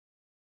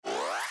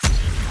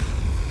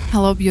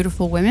Hello,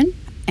 beautiful women,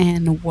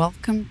 and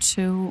welcome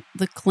to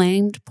the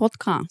Claimed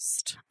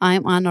podcast.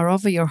 I'm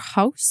Rova, your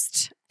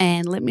host,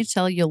 and let me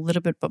tell you a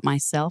little bit about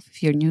myself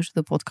if you're new to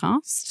the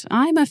podcast.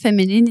 I'm a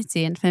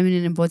femininity and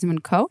feminine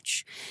embodiment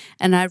coach,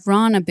 and I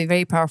run a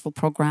very powerful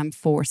program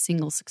for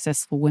single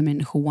successful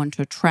women who want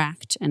to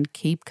attract and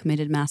keep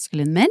committed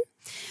masculine men,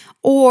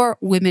 or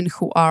women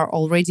who are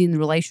already in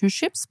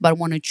relationships but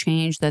want to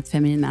change that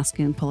feminine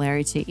masculine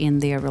polarity in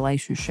their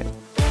relationship.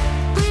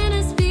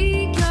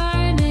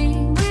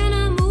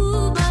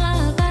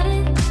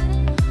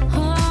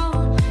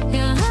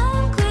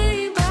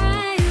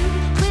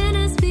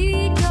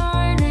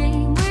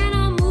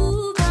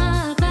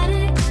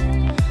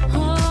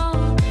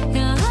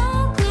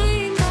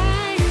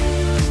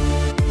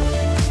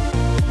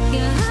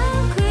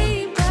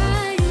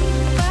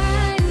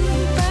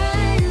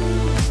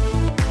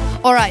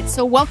 All right,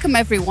 so welcome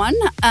everyone.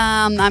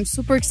 I'm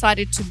super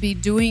excited to be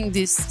doing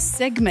this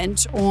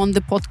segment on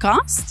the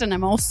podcast, and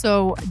I'm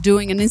also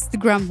doing an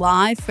Instagram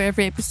live for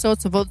every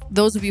episode. So for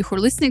those of you who are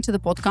listening to the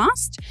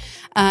podcast,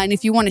 and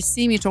if you want to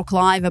see me talk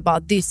live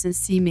about this and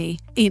see me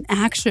in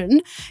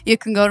action, you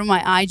can go to my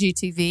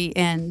IGTV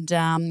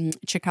and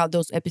check out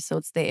those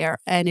episodes there.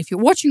 And if you're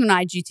watching on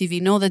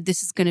IGTV, know that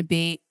this is going to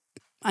be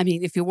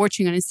if you're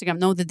watching on Instagram,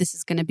 know that this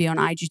is going to be on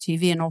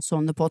IGTV and also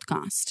on the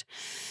podcast.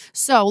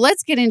 So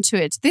let's get into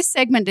it. This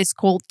segment is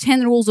called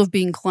 10 Rules of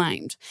Being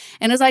Claimed.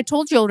 And as I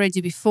told you already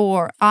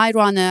before, I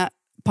run a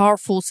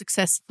powerful,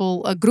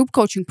 successful group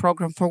coaching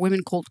program for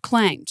women called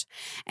Claimed.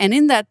 And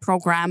in that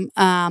program,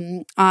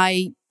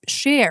 I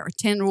share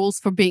 10 rules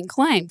for being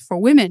claimed for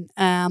women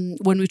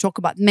when we talk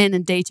about men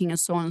and dating and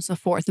so on and so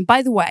forth. And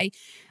by the way,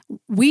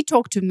 we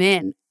talk to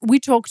men. We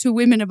talk to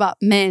women about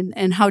men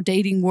and how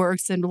dating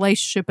works and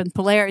relationship and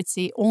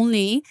polarity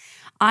only,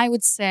 I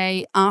would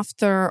say,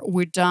 after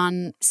we're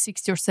done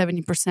 60 or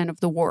 70% of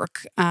the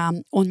work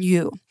on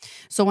you.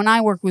 So when I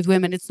work with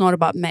women, it's not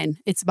about men,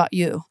 it's about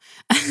you.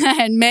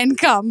 And men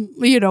come,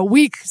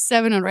 week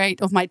 7 or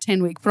 8 of my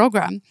 10-week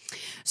program.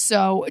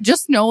 So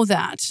just know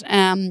that.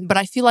 But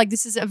I feel like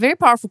this is a very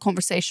powerful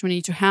conversation we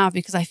need to have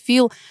because I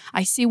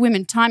see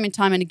women time and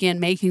time and again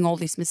making all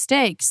these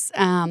mistakes,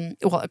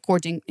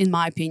 according, in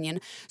my opinion.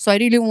 So I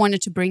really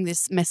wanted to bring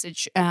this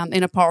message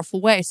in a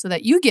powerful way so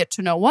that you get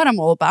to know what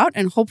I'm all about,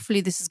 and hopefully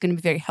this is going to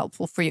be very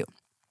helpful for you.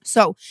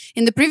 So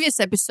in the previous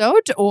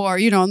episode or,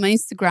 on my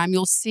Instagram,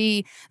 you'll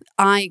see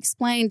I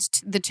explained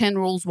the 10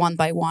 rules one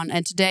by one.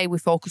 And today we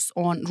focus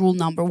on rule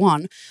number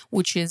 1,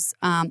 which is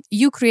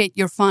you create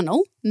your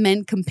funnel,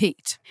 men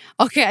compete.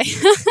 Okay,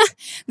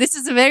 this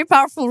is a very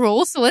powerful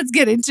rule. So let's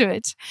get into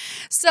it.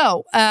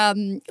 So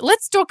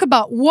let's talk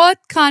about what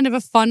kind of a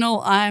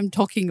funnel I'm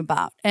talking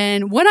about.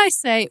 And when I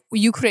say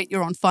you create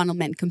your own funnel,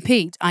 men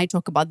compete, I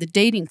talk about the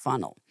dating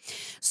funnel.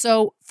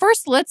 So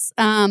first, let's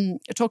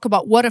talk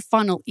about what a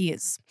funnel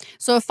is.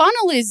 So a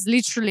funnel is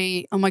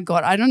literally, oh my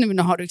God, I don't even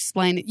know how to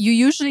explain it. You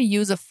usually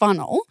use a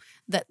funnel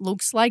that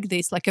looks like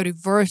this, like a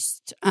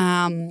reversed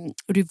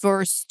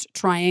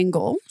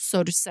triangle,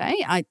 so to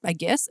say, I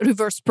guess,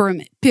 reverse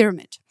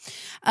pyramid.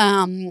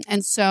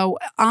 And so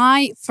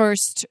I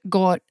first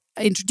got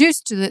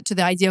introduced to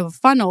the idea of a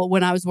funnel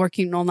when I was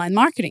working in online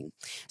marketing.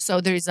 So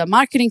there is a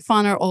marketing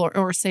funnel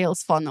or a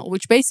sales funnel,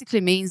 which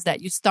basically means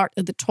that you start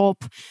at the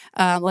top.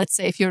 Let's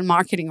say if you're in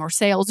marketing or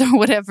sales or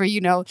whatever,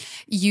 you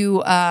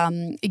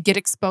get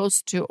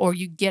exposed to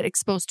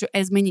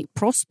as many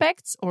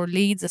prospects or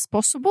leads as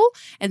possible.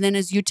 And then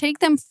as you take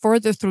them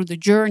further through the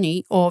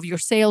journey of your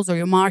sales or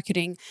your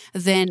marketing,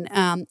 then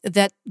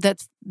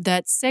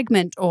that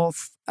segment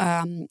of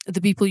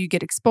the people you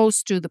get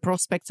exposed to, the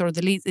prospects or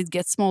the leads, it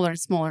gets smaller and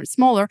smaller and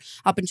smaller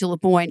up until a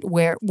point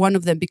where one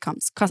of them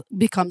becomes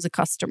a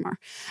customer.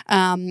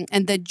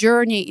 And that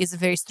journey is a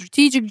very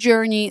strategic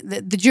journey.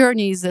 The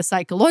journey is a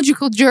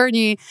psychological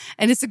journey,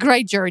 and it's a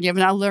great journey.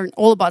 I learned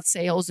all about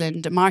sales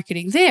and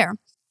marketing there.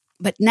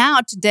 But now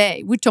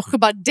today we talk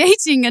about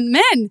dating and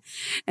men.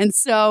 And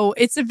so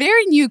it's a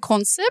very new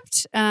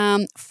concept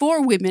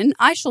for women.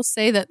 I shall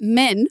say that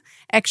men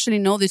actually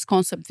know this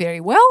concept very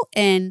well.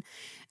 And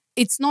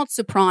it's not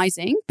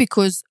surprising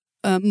because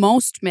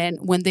most men,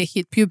 when they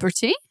hit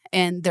puberty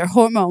and their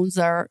hormones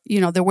are,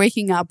 they're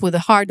waking up with a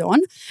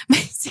hard-on,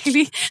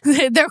 basically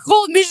their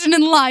whole mission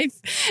in life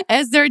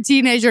as they're a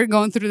teenager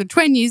going through the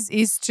 20s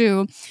is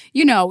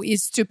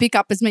to pick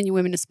up as many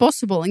women as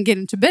possible and get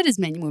into bed as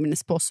many women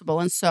as possible.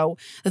 And so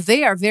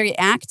they are very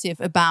active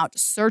about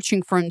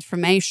searching for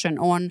information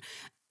on,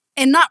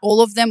 and not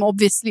all of them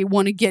obviously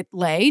want to get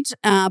laid,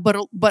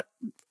 but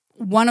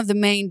one of the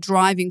main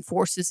driving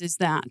forces is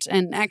that.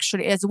 And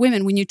actually, as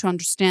women, we need to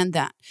understand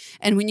that.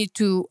 And we need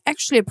to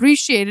actually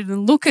appreciate it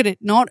and look at it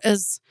not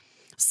as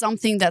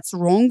something that's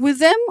wrong with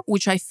them,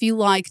 which I feel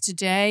like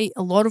today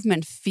a lot of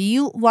men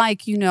feel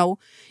like,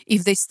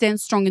 if they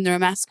stand strong in their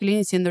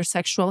masculinity and their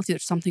sexuality,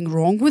 there's something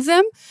wrong with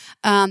them.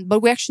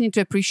 But we actually need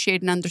to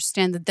appreciate and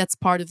understand that that's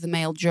part of the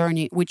male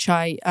journey, which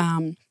I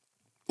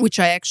which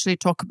I actually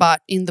talk about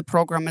in the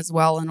program as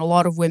well. And a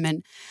lot of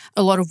women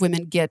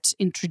get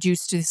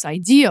introduced to this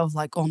idea of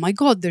like, oh my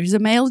God, there's a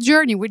male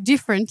journey. We're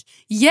different.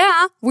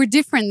 Yeah, we're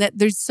different. That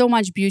there's so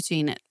much beauty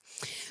in it.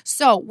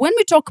 So when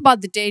we talk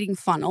about the dating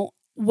funnel,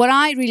 what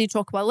I really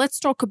talk about, let's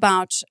talk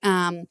about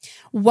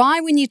why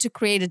we need to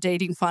create a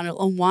dating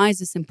funnel and why is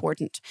this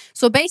important.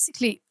 So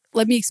basically,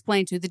 let me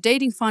explain to you. The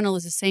dating funnel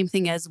is the same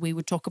thing as we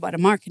would talk about a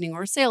marketing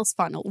or a sales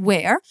funnel,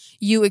 where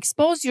you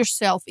expose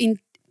yourself in.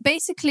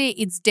 Basically,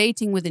 it's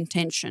dating with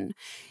intention.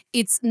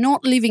 It's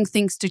not leaving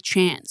things to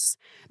chance.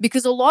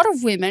 Because a lot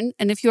of women,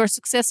 and if you're a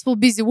successful,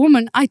 busy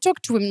woman, I talk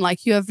to women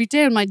like you every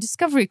day on my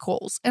discovery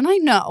calls. And I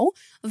know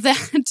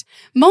that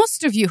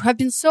most of you have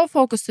been so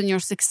focused on your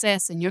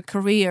success and your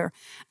career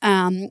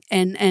and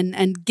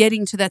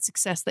getting to that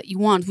success that you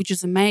want, which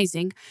is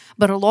amazing.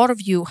 But a lot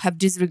of you have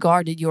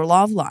disregarded your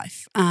love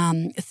life,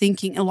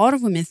 thinking, a lot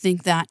of women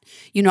think that,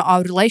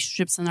 our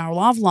relationships and our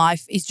love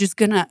life is just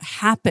going to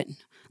happen.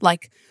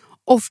 Like,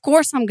 of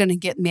course I'm going to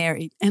get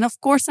married and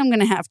of course I'm going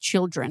to have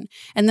children.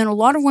 And then a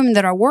lot of women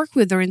that I work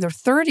with are in their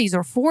 30s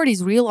or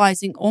 40s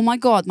realizing, oh my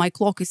God, my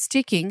clock is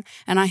ticking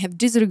and I have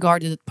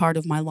disregarded that part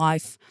of my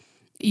life,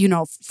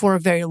 for a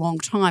very long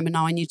time. And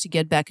now I need to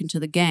get back into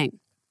the game.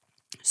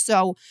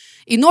 So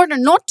in order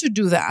not to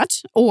do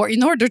that, or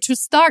in order to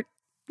start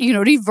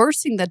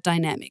reversing that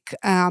dynamic,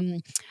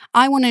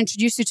 I want to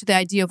introduce you to the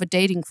idea of a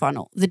dating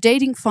funnel. The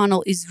dating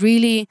funnel is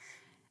really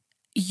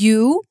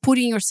you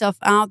putting yourself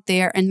out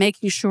there and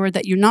making sure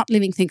that you're not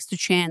leaving things to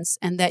chance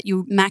and that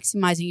you're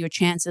maximizing your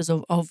chances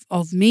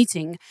of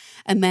meeting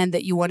a man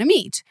that you want to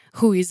meet,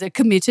 who is a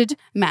committed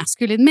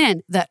masculine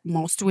man that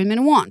most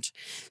women want.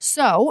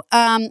 So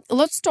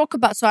let's talk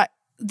about,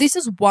 this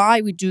is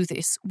why we do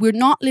this. We're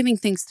not leaving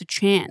things to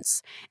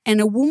chance. And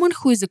a woman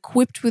who is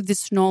equipped with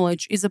this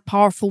knowledge is a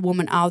powerful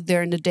woman out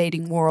there in the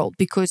dating world,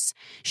 because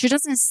she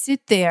doesn't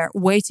sit there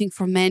waiting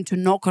for men to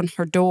knock on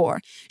her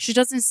door. She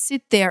doesn't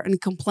sit there and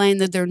complain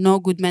that there are no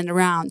good men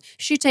around.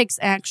 She takes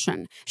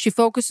action. She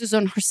focuses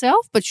on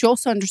herself, but she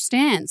also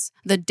understands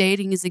that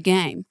dating is a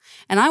game.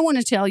 And I want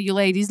to tell you,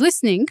 ladies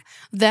listening,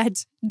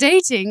 that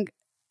dating,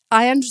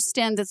 I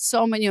understand that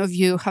so many of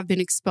you have been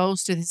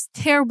exposed to these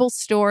terrible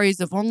stories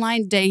of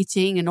online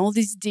dating and all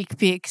these dick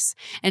pics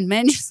and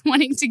men just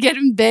wanting to get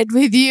in bed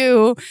with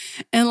you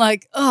and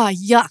like, oh,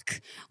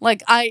 yuck.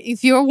 Like,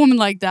 if you're a woman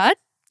like that,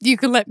 you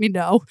can let me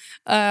know.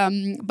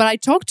 But I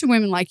talk to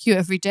women like you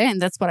every day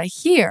and that's what I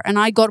hear. And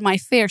I got my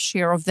fair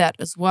share of that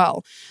as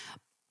well.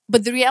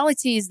 But the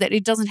reality is that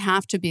it doesn't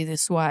have to be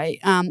this way.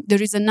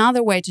 There is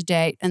another way to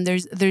date, and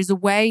there's a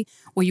way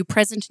where you're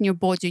present in your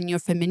body and your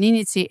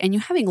femininity, and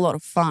you're having a lot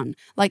of fun.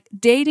 Like,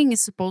 dating is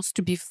supposed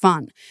to be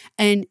fun,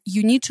 and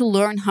you need to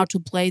learn how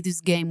to play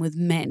this game with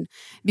men.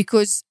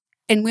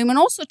 And women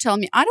also tell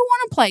me, I don't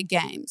want to play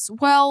games.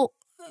 Well,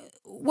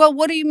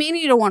 what do you mean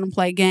you don't want to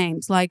play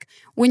games? Like,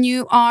 when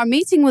you are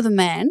meeting with a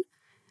man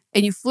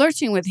and you're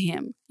flirting with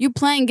him, you're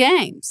playing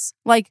games.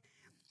 Like,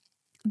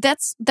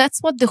 that's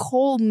what the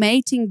whole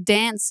mating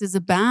dance is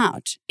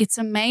about. It's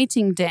a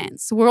mating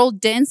dance. We're all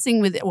dancing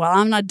with it. Well,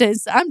 I'm not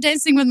dancing. I'm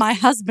dancing with my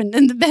husband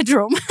in the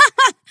bedroom.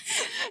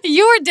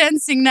 You're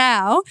dancing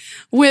now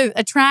with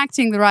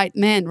attracting the right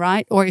men,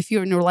 right? Or if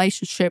you're in a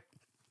relationship.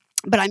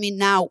 But I mean,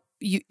 now,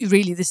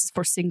 this is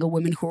for single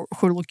women who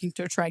are looking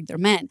to attract their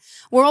men.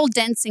 We're all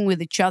dancing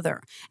with each other.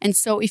 And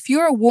so if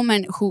you're a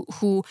woman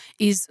who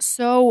is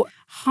so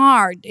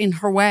hard in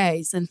her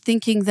ways and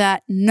thinking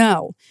that,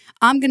 no,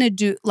 I'm going to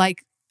do,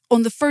 like,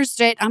 on the first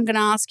date, I'm going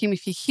to ask him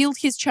if he healed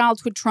his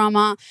childhood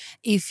trauma,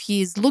 if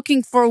he's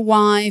looking for a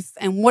wife,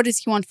 and what does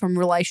he want from a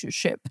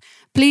relationship.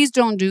 Please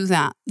don't do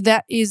that.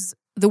 That is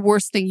the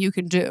worst thing you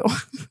can do.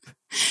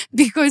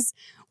 Because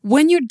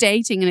when you're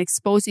dating and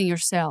exposing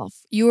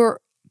yourself, you're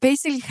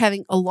basically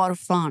having a lot of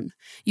fun.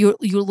 You're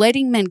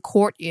letting men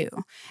court you.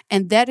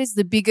 And that is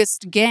the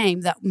biggest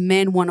game that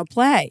men want to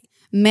play.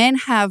 Men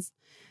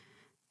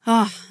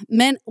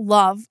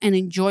love and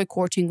enjoy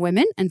courting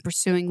women and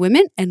pursuing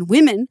women, and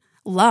women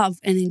love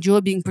and enjoy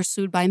being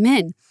pursued by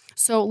men.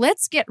 So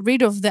let's get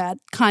rid of that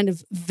kind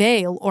of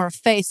veil or a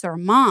face or a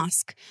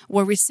mask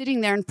where we're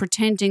sitting there and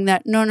pretending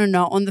that, no,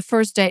 on the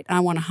first date, I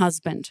want a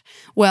husband.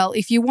 Well,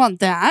 if you want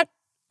that,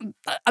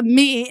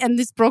 me and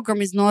this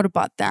program is not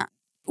about that.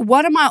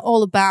 What am I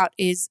all about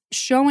is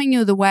showing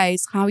you the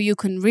ways how you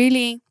can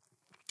really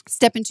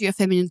step into your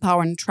feminine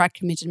power and attract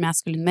committed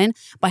masculine men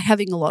by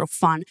having a lot of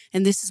fun.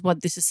 And this is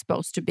what this is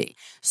supposed to be.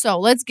 So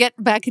let's get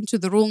back into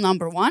the rule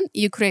number 1.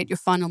 You create your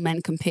funnel,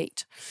 men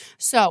compete.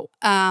 So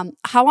how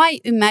I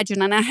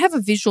imagine, and I have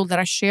a visual that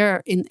I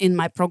share in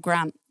my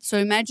program. So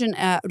imagine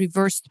a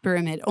reversed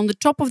pyramid. On the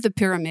top of the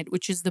pyramid,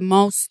 which is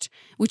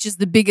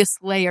the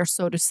biggest layer,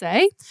 so to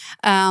say,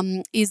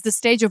 is the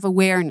stage of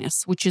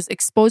awareness, which is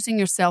exposing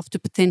yourself to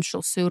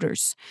potential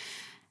suitors.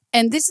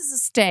 And this is a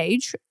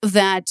stage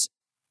that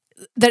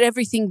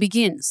everything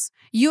begins.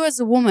 You as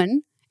a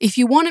woman if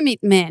you want to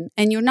meet men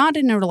and you're not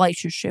in a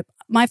relationship,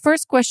 my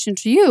first question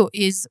to you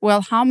is,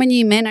 well, how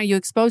many men are you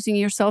exposing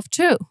yourself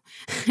to?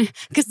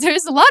 Because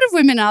there's a lot of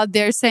women out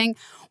there saying,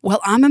 well,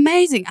 I'm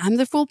amazing. I'm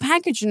the full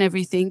package and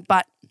everything,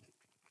 but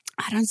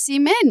I don't see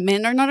men.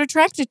 Men are not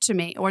attracted to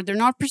me or they're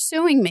not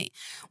pursuing me.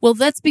 Well,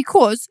 that's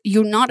because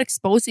you're not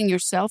exposing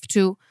yourself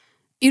to,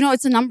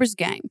 it's a numbers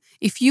game.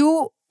 If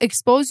you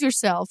expose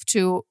yourself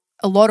to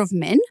a lot of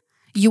men,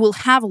 you will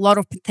have a lot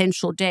of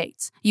potential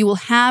dates. You will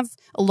have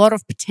a lot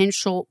of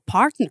potential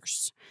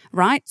partners,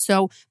 right?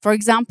 So, for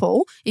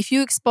example, if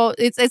you expose,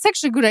 it's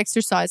actually a good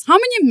exercise. How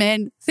many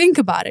men, think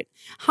about it,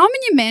 how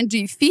many men do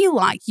you feel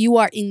like you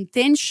are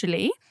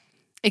intentionally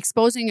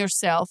exposing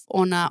yourself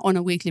on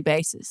a weekly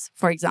basis,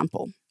 for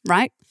example,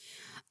 right?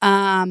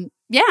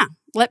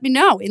 Let me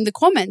know in the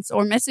comments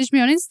or message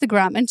me on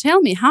Instagram and tell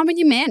me how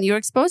many men you're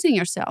exposing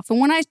yourself. And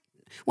when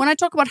I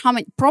talk about how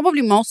many,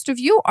 probably most of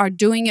you are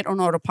doing it on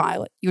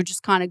autopilot. You're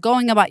just kind of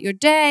going about your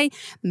day.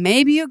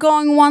 Maybe you're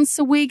going once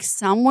a week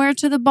somewhere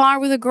to the bar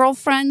with the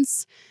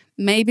girlfriends.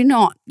 Maybe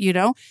not,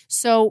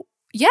 So,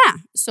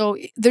 so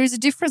there's a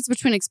difference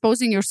between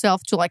exposing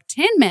yourself to like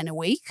 10 men a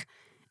week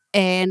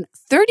and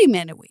 30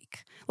 men a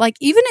week. Like,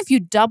 even if you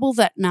double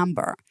that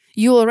number,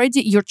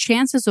 your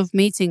chances of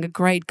meeting a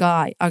great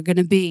guy are going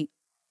to be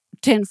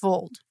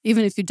tenfold,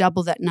 even if you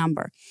double that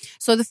number.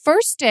 So the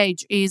first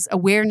stage is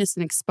awareness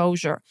and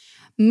exposure.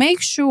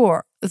 Make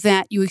sure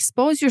that you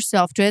expose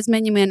yourself to as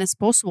many men as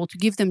possible to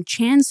give them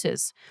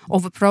chances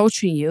of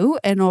approaching you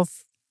and of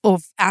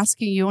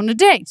asking you on a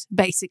date,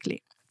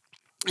 basically.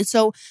 And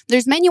so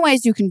there's many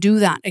ways you can do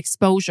that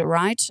exposure,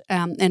 right?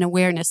 And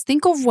awareness.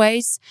 Think of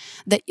ways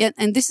that,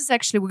 and this is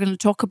actually, we're going to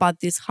talk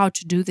about this, how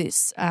to do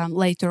this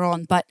later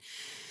on. But,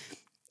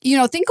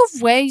 think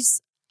of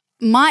ways.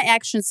 My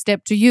action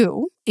step to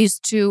you is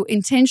to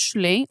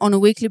intentionally, on a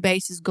weekly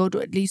basis, go to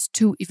at least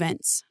 2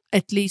 events,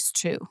 at least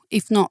 2,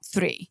 if not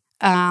 3.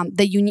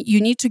 That you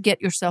need to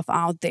get yourself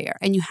out there,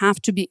 and you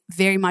have to be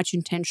very much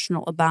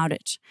intentional about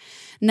it.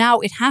 Now,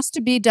 it has to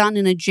be done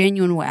in a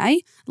genuine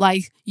way.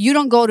 Like, you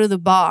don't go to the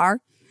bar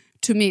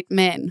to meet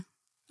men.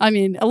 I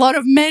mean, a lot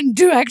of men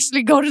do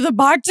actually go to the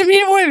bar to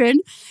meet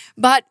women,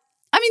 but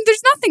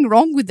there's nothing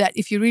wrong with that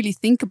if you really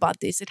think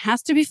about this. It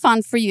has to be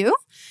fun for you.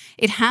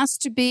 It has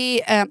to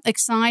be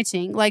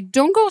exciting. Like,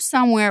 don't go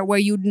somewhere where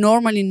you'd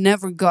normally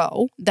never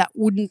go that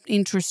wouldn't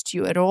interest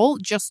you at all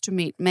just to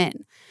meet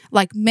men.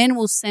 Like, men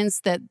will sense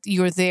that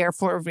you're there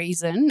for a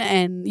reason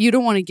and you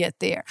don't want to get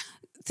there.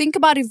 Think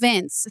about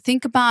events.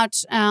 Think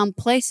about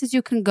places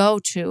you can go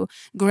to.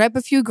 Grab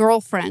a few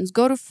girlfriends.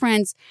 Go to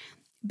friends.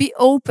 Be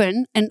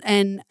open and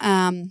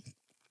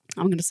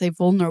I'm going to say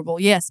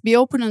vulnerable. Yes, be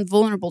open and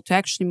vulnerable to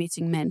actually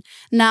meeting men.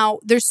 Now,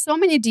 there's so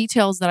many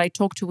details that I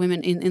talk to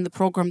women in the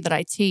program that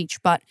I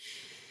teach, but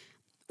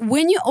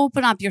when you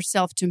open up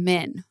yourself to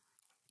men,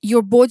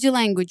 your body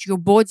language, your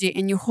body,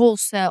 and your whole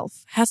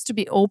self has to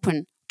be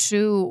open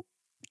to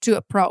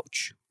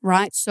approach,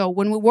 right? So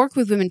when we work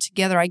with women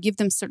together, I give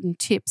them certain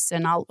tips,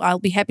 and I'll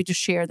be happy to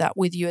share that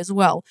with you as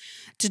well.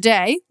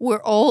 Today,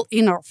 we're all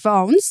in our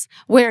phones,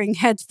 wearing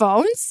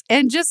headphones,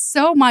 and just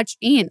so much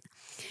in.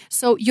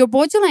 So your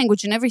body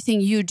language and everything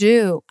you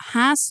do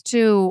has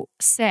to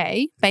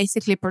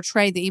basically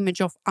portray the image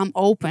of I'm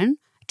open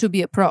to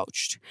be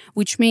approached,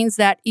 which means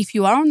that if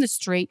you are on the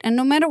street, and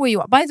no matter where you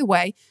are, by the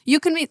way, you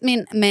can meet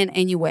men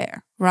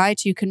anywhere,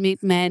 right? You can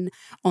meet men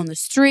on the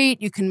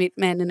street, you can meet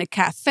men in a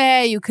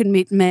cafe, you can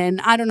meet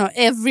men,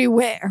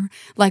 everywhere.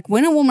 Like,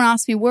 when a woman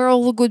asks me, where are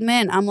all the good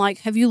men? I'm like,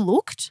 have you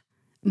looked?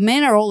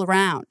 Men are all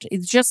around.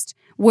 It's just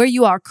where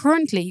you are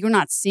currently, you're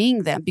not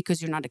seeing them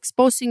because you're not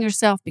exposing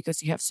yourself,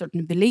 because you have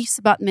certain beliefs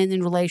about men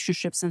in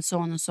relationships and so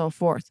on and so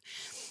forth.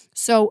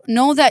 So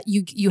know that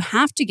you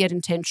have to get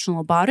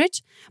intentional about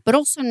it, but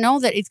also know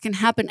that it can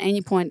happen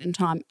any point in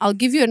time. I'll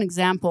give you an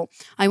example.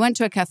 I went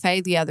to a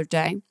cafe the other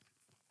day,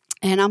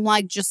 and I'm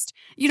like,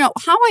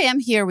 how I am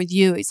here with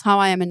you is how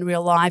I am in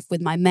real life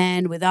with my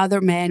men, with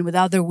other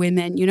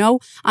women,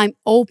 I'm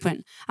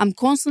open. I'm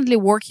constantly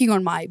working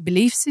on my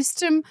belief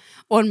system,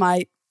 on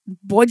my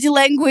body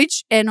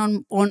language,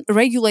 and on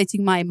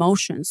regulating my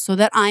emotions so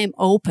that I am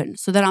open,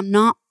 so that I'm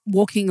not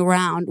walking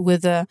around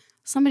with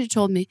somebody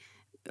told me,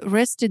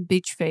 rested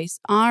bitch face,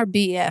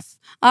 RBF,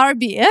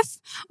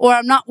 or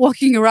I'm not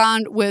walking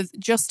around with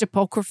just a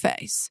poker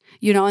face,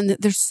 and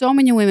there's so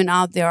many women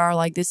out there are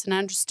like this, and I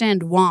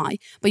understand why,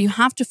 but you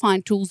have to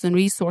find tools and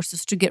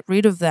resources to get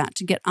rid of that,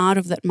 to get out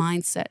of that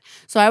mindset.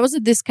 So I was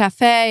at this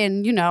cafe,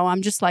 and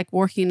I'm just like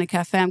working in a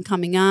cafe, I'm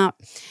coming out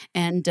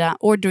and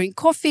ordering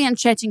coffee and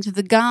chatting to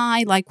the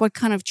guy, like, what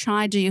kind of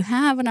chai do you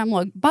have? And I'm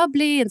like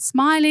bubbly and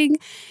smiling,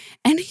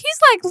 and he's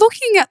like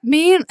looking at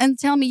me and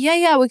tell me,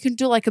 yeah, we can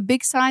do like a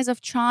big size of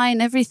chai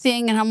and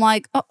everything. And I'm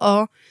like,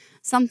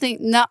 something,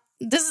 no,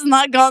 this is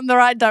not going the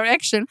right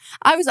direction.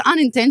 I was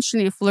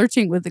unintentionally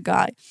flirting with the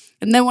guy.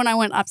 And then when I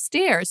went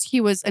upstairs,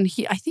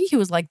 I think he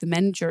was like the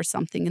manager or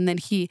something. And then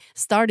he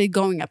started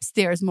going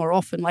upstairs more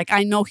often. Like,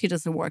 I know he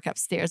doesn't work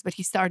upstairs, but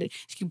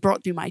he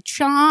brought me my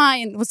chai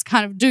and was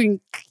kind of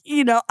doing,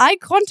 eye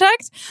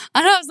contact.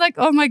 And I was like,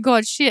 oh my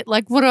God, shit.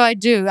 Like, what do I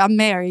do? I'm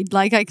married.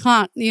 Like, I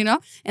can't,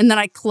 and then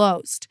I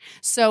closed.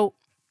 So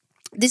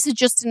this is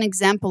just an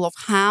example of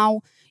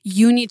how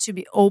you need to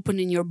be open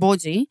in your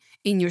body,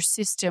 in your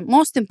system.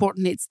 Most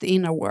importantly, it's the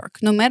inner work.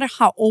 No matter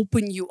how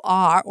open you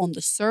are on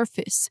the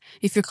surface,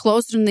 if you're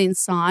closed on the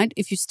inside,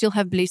 if you still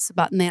have beliefs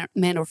about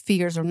men or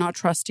fears or not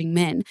trusting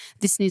men,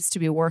 this needs to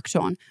be worked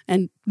on.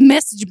 And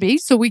message me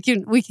so we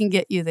can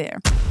get you there.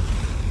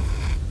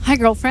 Hi,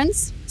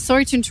 girlfriends.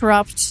 Sorry to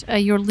interrupt.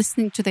 You're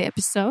listening to the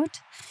episode.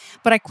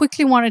 But I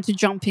quickly wanted to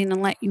jump in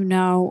and let you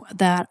know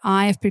that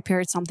I have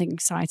prepared something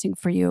exciting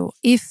for you.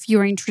 If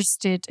you're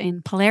interested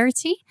in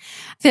polarity,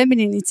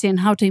 femininity, and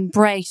how to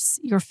embrace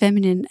your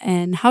feminine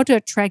and how to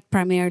attract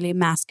primarily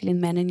masculine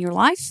men in your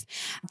life,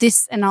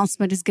 this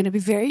announcement is going to be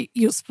very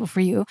useful for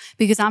you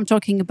because I'm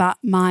talking about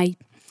my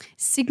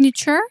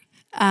signature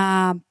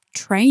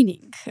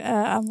training.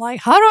 I'm like,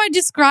 how do I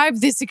describe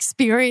this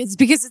experience?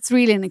 Because it's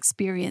really an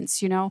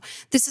experience,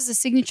 This is a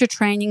signature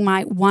training,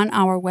 my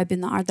 1-hour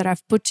webinar that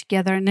I've put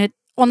together. And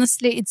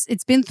honestly,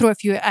 it's been through a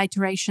few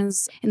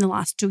iterations in the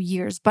last 2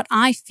 years, but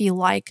I feel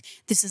like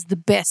this is the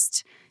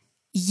best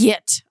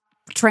yet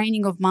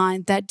training of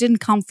mine that didn't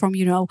come from,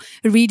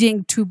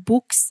 reading 2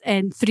 books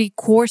and 3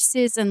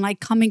 courses and like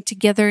coming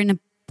together in a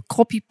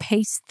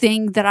copy-paste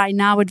thing that I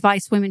now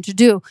advise women to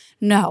do.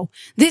 No,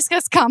 this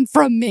has come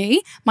from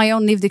me, my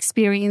own lived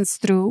experience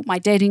through my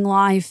dating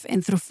life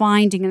and through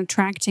finding and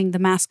attracting the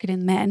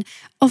masculine men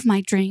of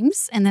my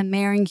dreams and then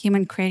marrying him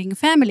and creating a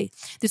family.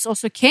 This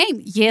also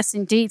came, yes,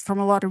 indeed, from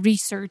a lot of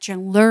research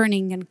and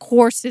learning and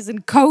courses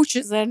and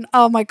coaches and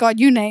oh my God,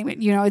 you name it.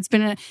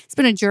 It's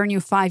been a journey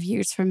of 5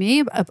 years for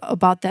me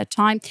about that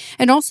time.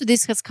 And also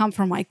this has come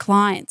from my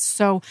clients.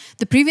 So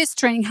the previous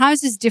training, how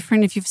is this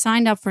different if you've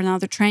signed up for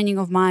another training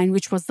of mine,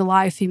 which was the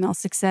Live Female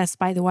Success,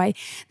 by the way?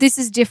 This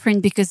is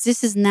different because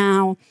this is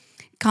now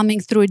coming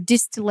through a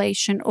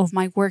distillation of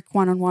my work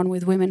one-on-one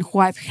with women who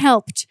I've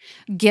helped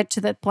get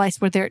to that place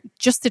where they're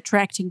just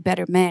attracting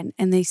better men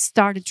and they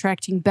start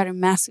attracting better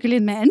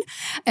masculine men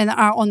and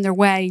are on their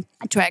way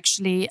to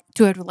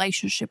a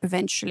relationship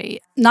eventually.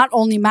 Not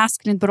only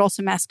masculine, but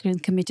also masculine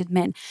committed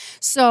men.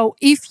 So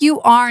if you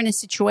are in a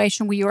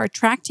situation where you're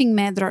attracting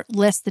men that are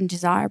less than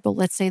desirable,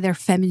 let's say they're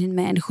feminine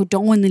men who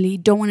don't want to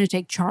lead, don't want to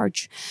take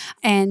charge,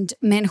 and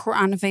men who are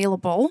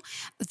unavailable,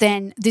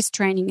 then this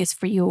training is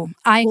for you.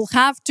 I will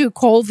have to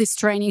call this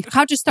training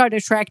how to start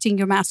attracting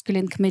your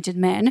masculine committed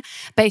men,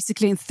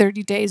 basically in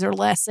 30 days or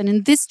less. And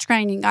in this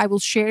training, I will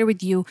share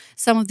with you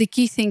some of the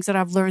key things that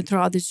I've learned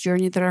throughout this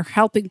journey that are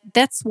helping.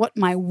 That's what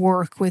my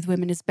work with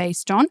women is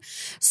based on.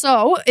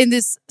 So in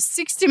this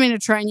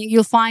 60-minute training,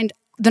 you'll find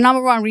the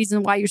number one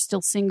reason why you're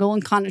still single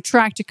and can't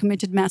attract a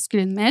committed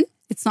masculine men.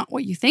 It's not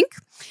what you think.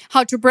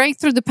 How to break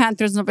through the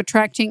patterns of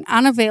attracting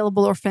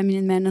unavailable or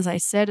feminine men, as I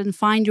said, and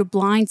find your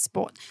blind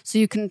spot so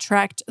you can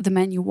attract the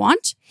men you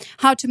want.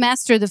 How to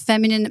master the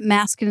feminine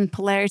masculine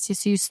polarity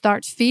so you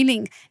start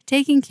feeling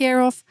taken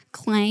care of,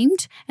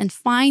 claimed, and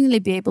finally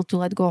be able to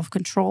let go of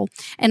control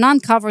and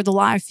uncover the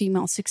Live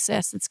Female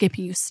Success that's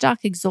keeping you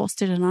stuck,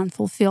 exhausted, and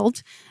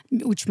unfulfilled,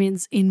 which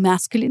means in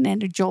masculine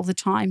energy all the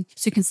time.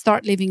 So you can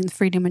start living in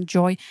freedom and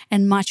joy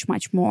and much,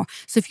 much more.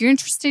 So if you're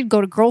interested,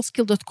 go to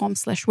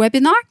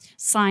girlskill.com/webinar,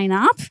 sign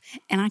up,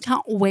 and I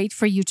can't wait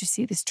for you to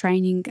see this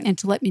training and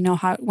to let me know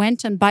how it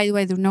went. And by the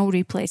way, there are no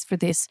replays for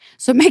this.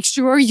 So make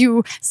sure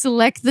you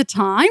select the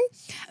time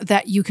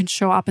that you can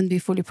show up and be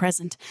fully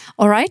present.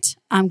 All right,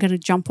 I'm going to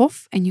jump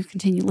off and you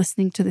continue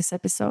listening to this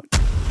episode.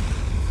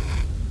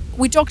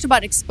 We talked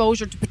about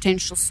exposure to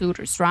potential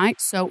suitors,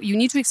 right? So you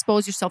need to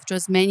expose yourself to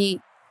as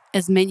many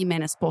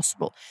men as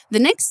possible. The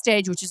next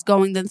stage, which is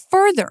going then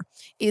further,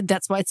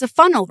 that's why it's a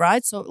funnel,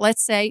 right? So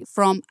let's say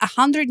from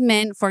 100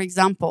 men, for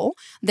example,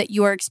 that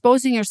you are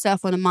exposing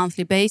yourself on a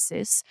monthly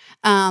basis,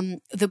 so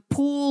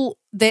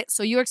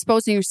you're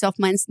exposing yourself,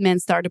 men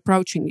start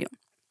approaching you.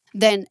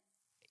 Then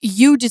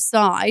you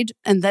decide,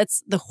 and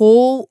that's the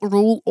whole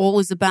rule all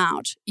is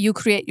about. You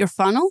create your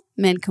funnel,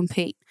 men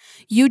compete.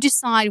 You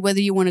decide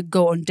whether you want to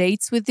go on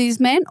dates with these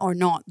men or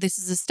not. This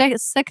is the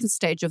second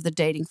stage of the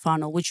dating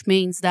funnel, which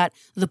means that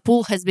the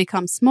pool has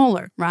become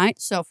smaller, right?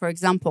 So, for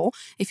example,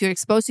 if you're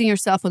exposing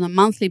yourself on a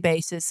monthly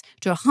basis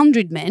to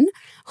 100 men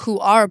who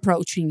are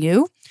approaching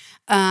you,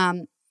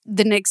 the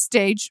next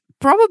stage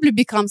probably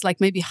becomes like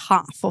maybe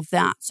half of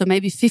that. So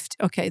maybe 50.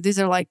 Okay, these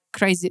are like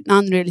crazy,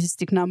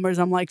 unrealistic numbers.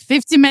 I'm like,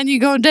 50 men you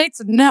go on dates?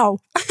 No.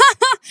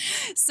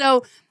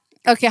 So,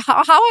 okay,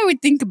 how I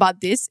would think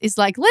about this is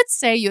like, let's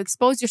say you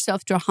expose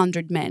yourself to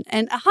 100 men.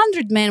 And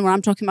 100 men, when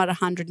I'm talking about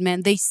 100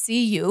 men, they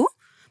see you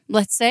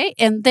let's say,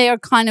 and they are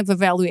kind of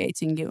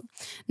evaluating you.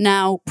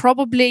 Now,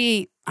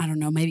 probably, I don't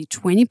know, maybe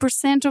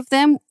 20% of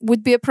them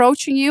would be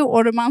approaching you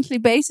on a monthly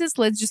basis.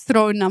 Let's just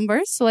throw in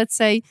numbers. So let's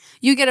say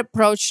you get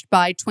approached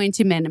by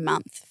 20 men a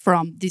month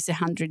from these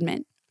 100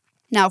 men.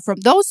 Now, from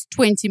those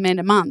 20 men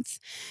a month,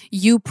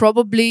 you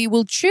probably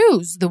will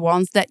choose the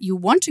ones that you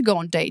want to go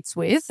on dates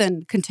with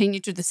and continue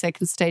to the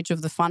second stage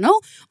of the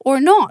funnel or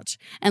not.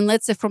 And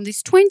let's say from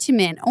these 20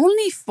 men,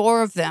 only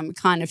 4 of them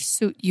kind of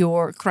suit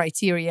your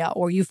criteria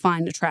or you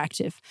find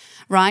attractive,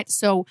 right?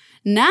 So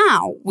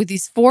now with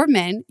these 4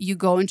 men, you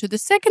go into the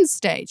second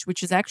stage,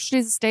 which is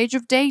actually the stage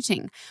of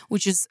dating,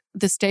 which is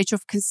the stage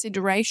of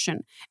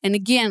consideration. And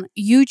again,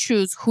 you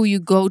choose who you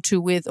go to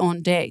with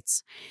on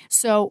dates.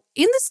 So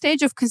in the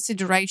stage of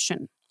consideration,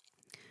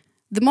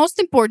 the most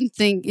important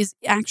thing is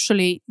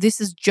actually,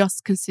 this is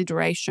just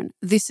consideration.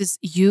 This is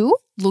you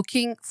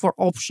looking for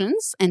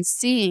options and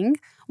seeing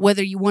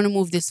whether you want to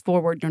move this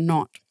forward or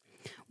not.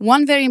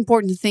 One very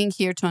important thing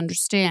here to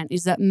understand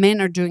is that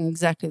men are doing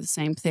exactly the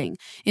same thing.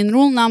 In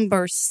rule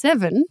number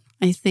 7,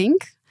 I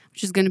think,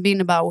 which is going to be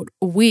in about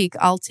a week,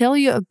 I'll tell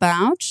you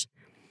about.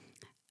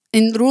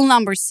 In rule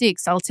number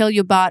 6, I'll tell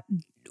you about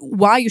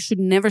why you should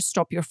never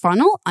stop your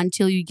funnel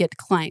until you get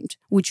claimed,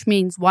 which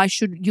means why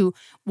should you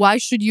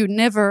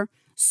never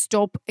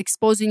stop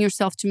exposing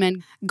yourself to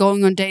men,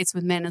 going on dates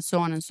with men, and so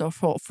on and so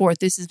forth.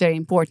 This is very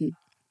important.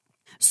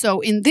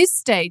 So in this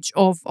stage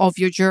of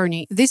your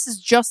journey, this is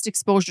just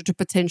exposure to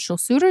potential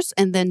suitors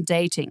and then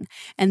dating.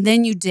 And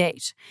then you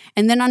date.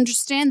 And then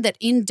understand that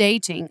in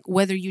dating,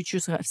 whether you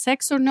choose to have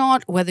sex or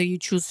not, whether you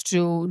choose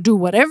to do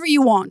whatever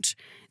you want,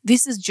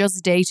 this is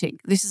just dating.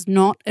 This is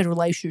not a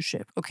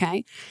relationship,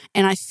 okay?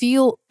 And I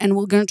feel, and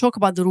we're going to talk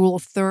about the rule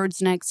of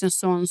thirds next and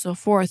so on and so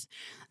forth.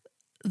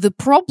 The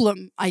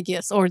problem, I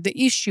guess, or the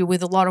issue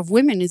with a lot of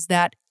women is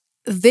that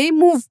they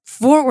move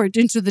forward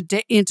into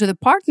the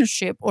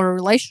partnership or a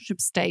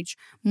relationship stage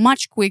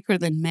much quicker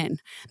than men,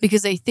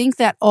 because they think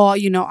that,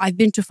 I've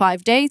been to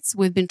 5 dates,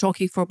 we've been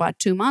talking for about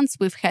 2 months,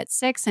 we've had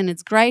sex and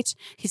it's great,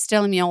 he's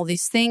telling me all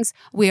these things,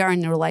 we are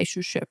in a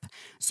relationship.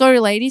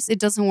 Sorry, ladies, it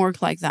doesn't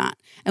work like that.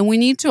 And we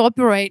need to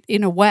operate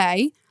in a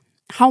way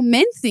how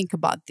men think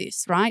about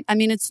this, right? I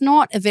mean, it's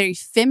not a very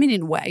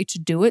feminine way to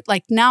do it.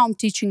 Like now I'm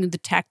teaching you the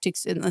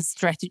tactics and the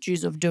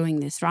strategies of doing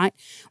this, right?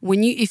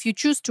 If you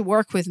choose to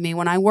work with me,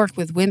 when I work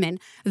with women,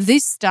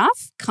 this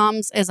stuff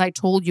comes, as I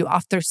told you,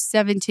 after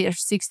 70 or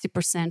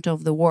 60%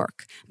 of the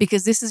work,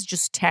 because this is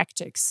just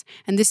tactics.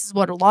 And this is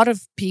what a lot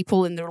of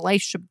people in the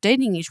relationship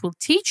dating niche will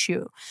teach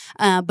you,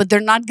 but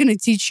they're not going to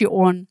teach you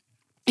on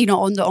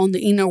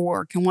the inner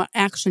work and what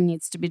actually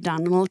needs to be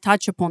done. And I'll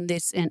touch upon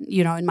this in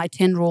my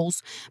 10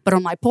 rules, but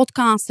on my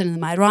podcast and in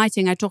my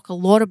writing, I talk a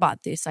lot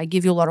about this. I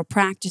give you a lot of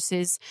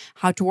practices,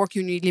 how to work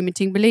your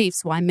limiting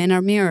beliefs, why men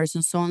are mirrors,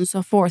 and so on and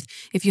so forth.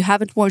 If you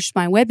haven't watched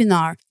my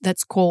webinar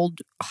that's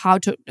called How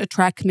to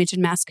Attract Committed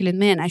Masculine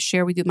Men, I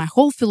share with you my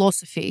whole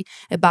philosophy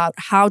about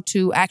how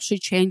to actually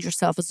change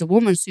yourself as a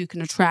woman so you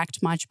can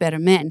attract much better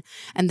men.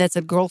 And that's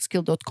at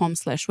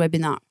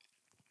girlskill.com/webinar.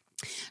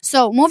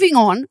 So moving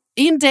on,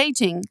 in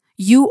dating,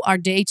 you are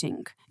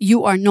dating.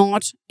 You are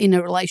not in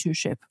a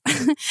relationship.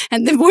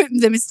 And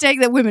the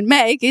mistake that women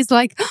make is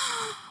like,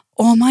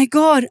 oh my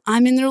God,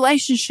 I'm in a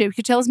relationship.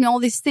 He tells me all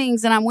these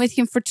things and I'm with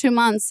him for 2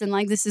 months and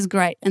like, this is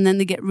great. And then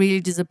they get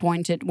really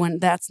disappointed when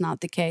that's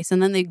not the case.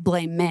 And then they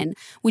blame men,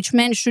 which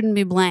men shouldn't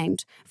be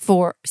blamed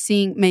for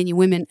seeing many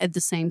women at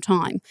the same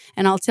time.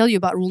 And I'll tell you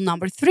about rule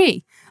number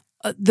 3.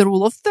 The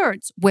rule of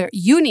thirds, where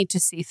you need to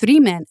see 3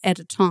 men at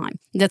a time.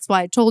 That's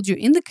why I told you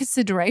in the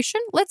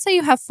consideration, let's say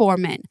you have 4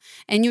 men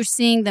and you're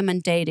seeing them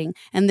and dating,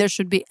 and there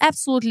should be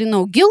absolutely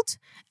no guilt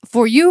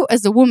for you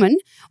as a woman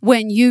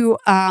when you're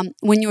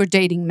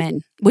dating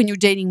men, when you're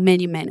dating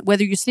many men,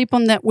 whether you sleep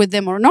with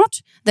them or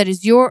not. That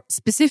is your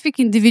specific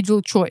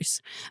individual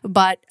choice.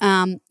 But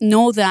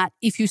know that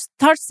if you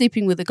start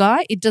sleeping with a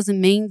guy, it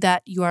doesn't mean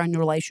that you are in a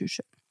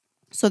relationship.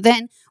 So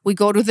then we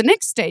go to the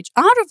next stage.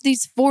 Out of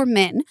these 4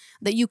 men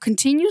that you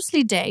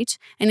continuously date,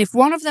 and if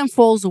one of them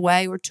falls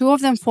away or 2 of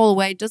them fall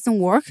away, it doesn't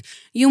work,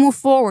 you move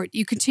forward.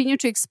 You continue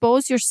to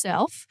expose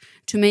yourself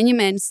to many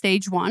men,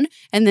 stage 1,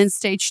 and then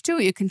stage 2,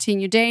 you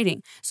continue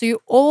dating. So you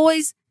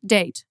always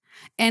date.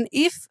 And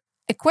if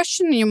a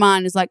question in your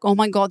mind is like, oh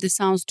my God, this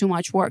sounds too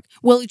much work.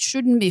 Well, it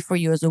shouldn't be for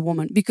you as a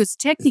woman, because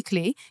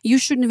technically you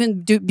shouldn't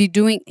even be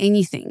doing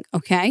anything,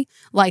 okay?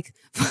 Like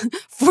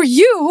for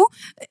you,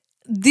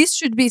 this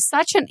should be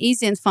such an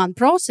easy and fun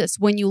process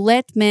when you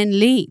let men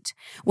lead,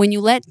 when you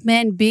let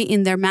men be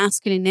in their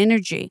masculine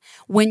energy,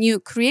 when you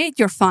create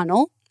your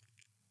funnel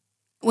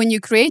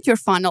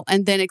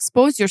and then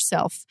expose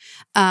yourself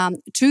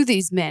to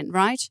these men,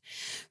 right?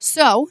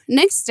 So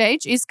next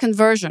stage is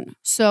conversion.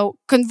 So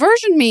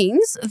conversion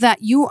means that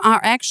you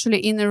are actually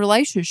in a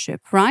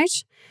relationship,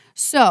 right?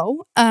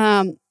 So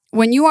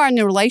when you are in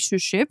a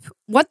relationship,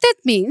 what that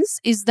means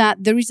is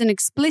that there is an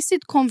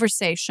explicit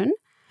conversation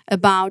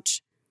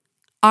about,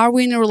 are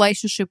we in a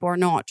relationship or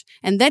not?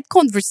 And that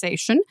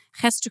conversation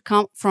has to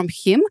come from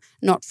him,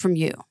 not from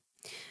you.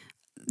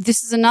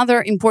 This is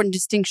another important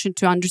distinction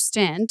to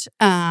understand.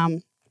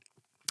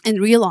 and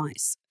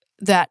realize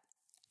that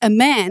a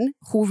man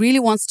who really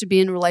wants to be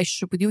in a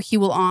relationship with you, he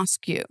will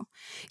ask you.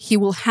 He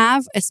will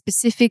have a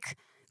specific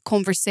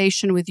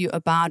conversation with you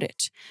about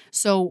it.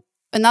 So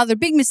another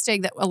big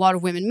mistake that a lot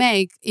of women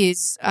make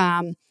is,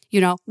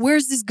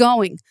 where's this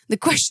going? The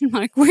question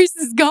mark, where's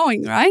this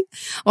going, right?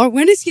 Or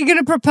when is he going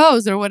to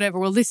propose or whatever?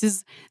 Well, this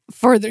is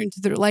further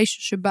into the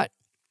relationship. But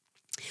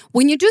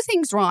when you do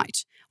things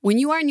right, when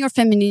you are in your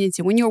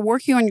femininity, when you're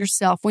working on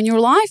yourself, when your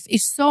life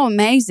is so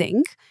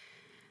amazing,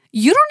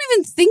 you don't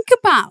even think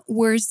about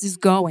where is this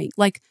going.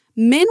 Like,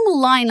 men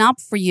will line up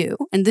for you.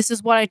 And this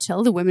is what I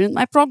tell the women in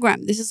my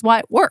program. This is why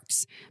it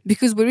works.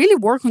 Because we really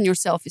work on your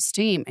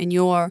self-esteem and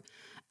your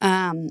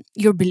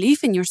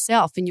belief in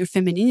yourself and your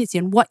femininity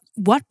and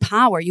what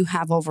power you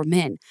have over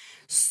men.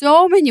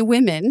 So many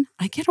women,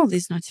 I get all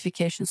these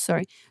notifications,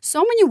 sorry.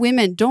 So many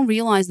women don't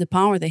realize the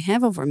power they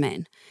have over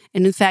men.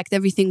 And in fact,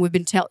 everything we've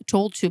been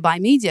told to by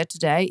media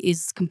today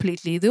is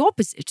completely the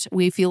opposite.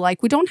 We feel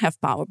like we don't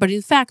have power, but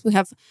in fact, we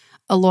have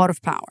a lot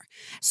of power.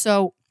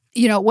 So,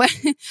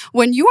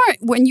 when you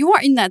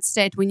are in that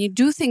state, when you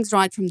do things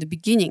right from the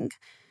beginning,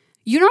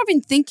 you're not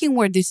even thinking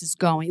where this is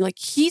going. Like,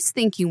 he's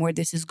thinking where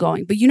this is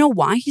going. But you know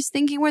why he's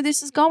thinking where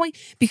this is going?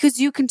 Because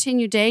you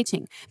continue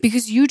dating.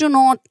 Because you do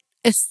not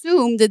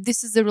assume that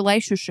this is a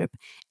relationship.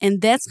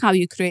 And that's how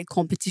you create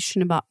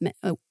competition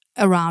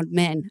around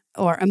men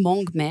or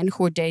among men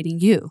who are dating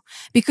you.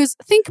 Because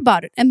think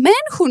about it. A man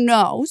who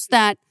knows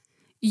that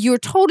you're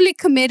totally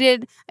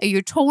committed,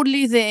 you're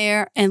totally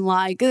there, and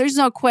like, there's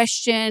no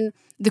question,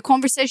 the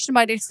conversation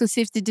about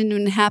exclusivity didn't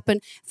even happen.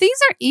 Things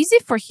are easy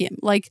for him.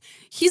 Like,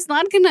 he's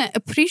not going to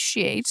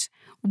appreciate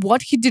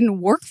what he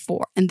didn't work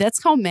for. And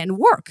that's how men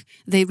work.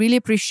 They really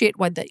appreciate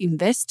what they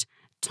invest: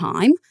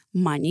 time,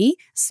 money,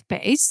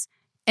 space,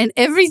 and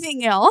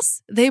everything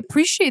else. They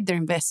appreciate their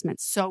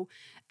investments. So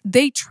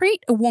they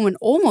treat a woman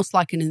almost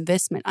like an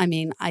investment. I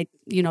mean,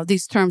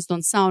 these terms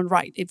don't sound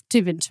right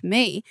even to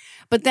me,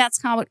 but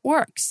that's how it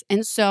works.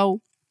 And so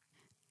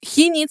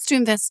he needs to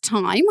invest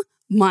time,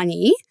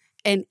 money,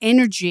 and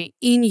energy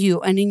in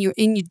you and in your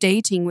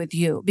dating with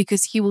you,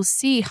 because he will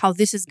see how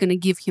this is going to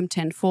give him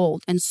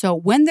tenfold. And so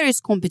when there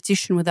is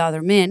competition with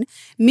other men,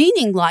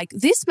 meaning like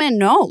this man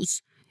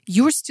knows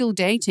you're still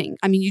dating.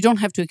 I mean, you don't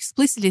have to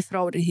explicitly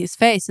throw it in his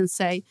face and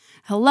say,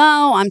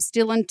 hello, I'm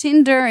still on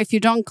Tinder. If you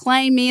don't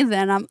claim me,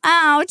 then I'm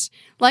out.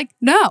 Like,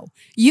 no,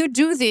 you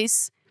do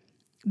this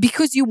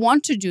because you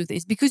want to do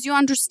this, because you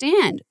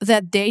understand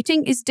that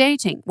dating is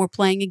dating. We're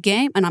playing a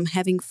game and I'm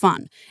having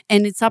fun.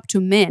 And it's up to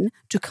men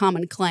to come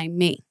and claim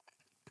me.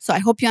 So I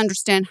hope you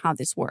understand how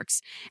this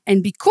works.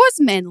 And because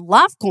men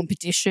love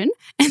competition,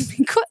 and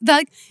because,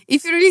 like,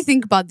 if you really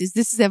think about this,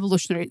 this is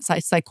evolutionary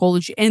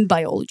psychology and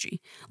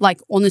biology. Like,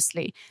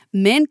 honestly,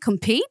 men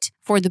compete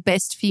for the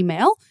best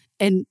female,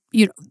 and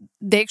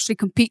they actually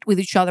compete with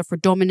each other for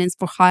dominance,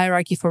 for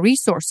hierarchy, for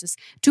resources,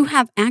 to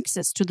have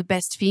access to the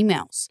best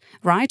females,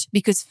 right?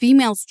 Because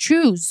females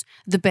choose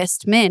the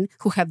best men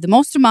who have the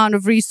most amount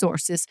of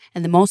resources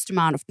and the most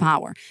amount of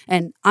power.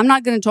 And I'm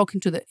not going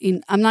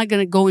to I'm not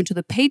going to go into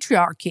the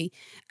patriarchy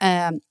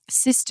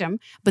system,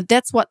 but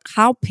that's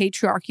how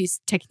patriarchy is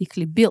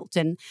technically built.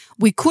 And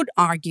we could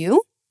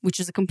argue, which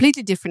is a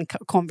completely different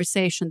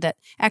conversation, that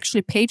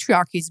actually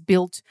patriarchy is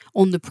built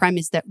on the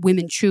premise that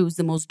women choose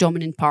the most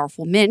dominant,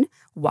 powerful men.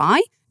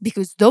 Why?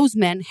 Because those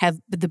men have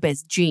the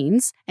best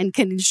genes and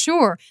can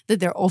ensure that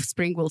their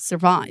offspring will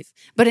survive.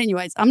 But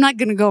anyways, I'm not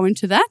going to go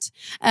into that.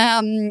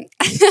 I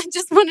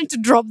just wanted to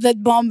drop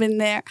that bomb in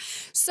there.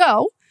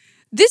 So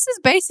this is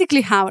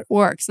basically how it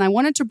works. And I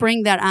wanted to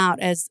bring that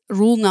out as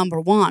rule number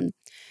 1,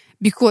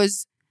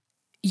 because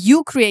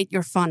you create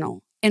your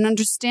funnel and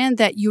understand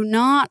that you're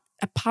not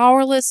a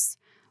powerless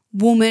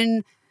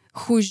woman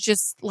who's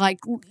just like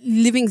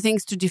living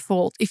things to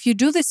default. If you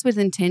do this with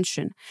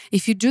intention,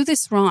 if you do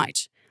this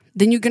right,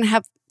 then you're going to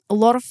have a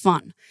lot of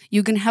fun.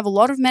 You're going to have a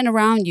lot of men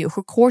around you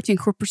who are courting,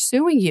 who are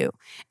pursuing you.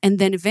 And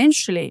then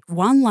eventually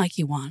one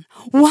lucky one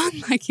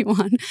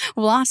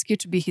will ask you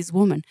to be his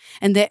woman.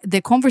 And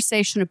the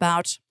conversation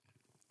about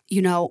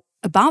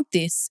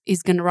this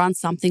is going to run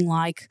something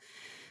like,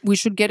 we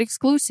should get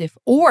exclusive.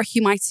 Or he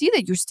might see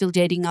that you're still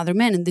dating other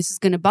men and this is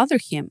going to bother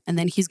him. And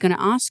then he's going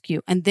to ask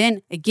you. And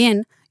then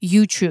again,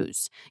 you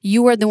choose.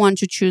 You are the one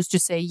to choose to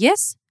say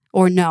yes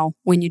or no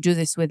when you do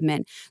this with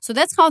men. So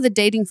that's how the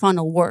dating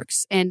funnel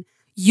works. And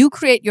you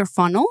create your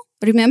funnel,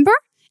 remember?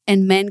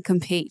 And men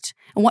compete.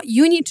 And what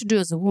you need to do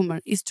as a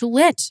woman is to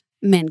let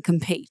men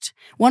compete.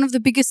 One of the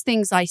biggest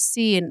things I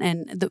see and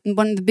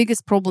one of the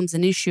biggest problems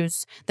and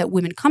issues that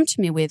women come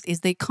to me with is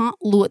they can't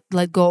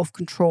let go of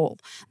control.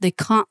 They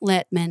can't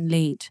let men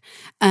lead.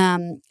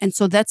 And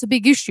so that's a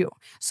big issue.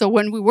 So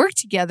when we work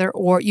together,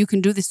 or you can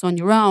do this on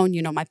your own,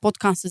 my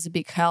podcast is a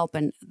big help,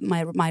 and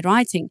my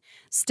writing,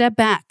 step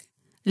back,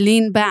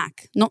 lean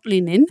back, not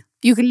lean in.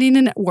 You can lean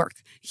in at work.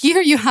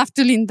 Here you have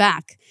to lean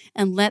back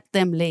and let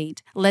them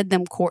lead. Let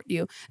them court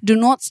you. Do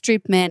not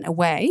strip men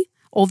away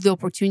of the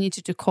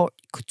opportunity to court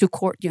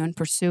you and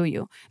pursue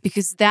you,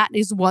 because that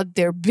is what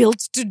they're built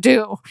to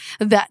do.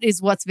 That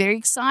is what's very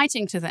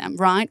exciting to them,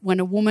 right?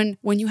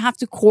 When you have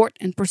to court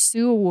and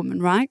pursue a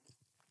woman, right?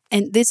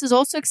 And this is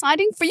also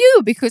exciting for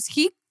you because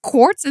he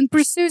courts and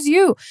pursues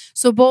you.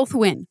 So both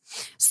win.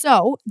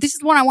 So this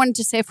is what I wanted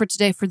to say for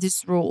today for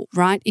this rule,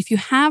 right? If you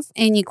have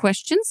any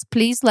questions,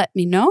 please let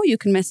me know. You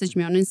can message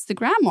me on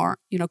Instagram or,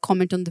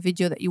 comment on the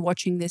video that you're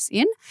watching this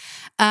in.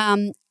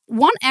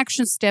 One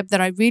action step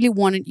that I really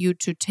wanted you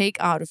to take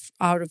out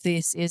of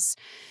this is,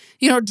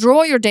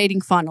 draw your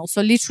dating funnel.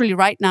 So literally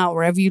right now,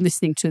 wherever you're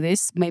listening to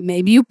this,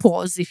 maybe you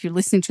pause if you're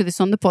listening to this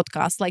on the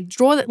podcast, like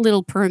draw that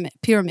little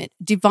pyramid,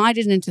 divide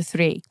it into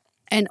 3.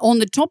 And on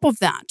the top of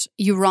that,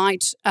 you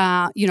write,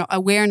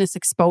 awareness,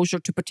 exposure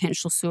to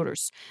potential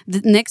suitors.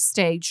 The next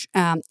stage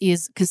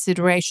is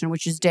consideration,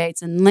 which is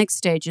dates. And the next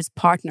stage is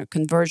partner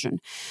conversion.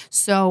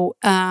 So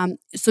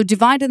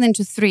divide it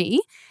into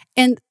 3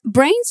 and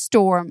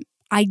brainstorm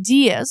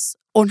ideas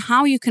on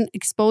how you can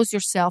expose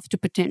yourself to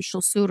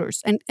potential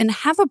suitors and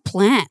have a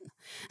plan.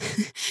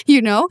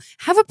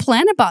 Have a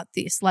plan about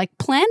this. Like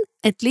plan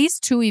at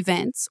least 2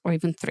 events or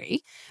even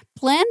 3.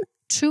 Plan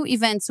 2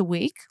 events a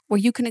week where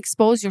you can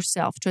expose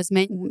yourself to as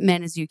many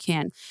men as you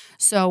can.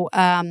 So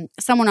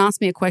someone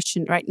asked me a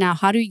question right now,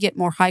 how do you get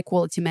more high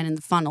quality men in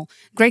the funnel?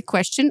 Great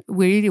question.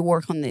 We really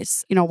work on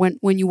this,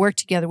 when you work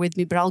together with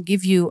me, but I'll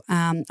give you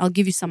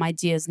some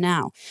ideas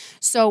now.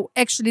 So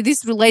actually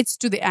this relates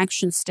to the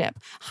action step.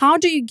 How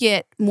do you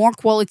get more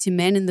quality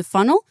men in the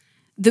funnel?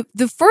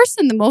 The first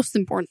and the most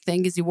important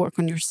thing is you work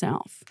on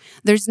yourself.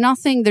 There's no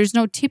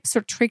tips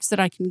or tricks that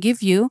I can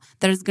give you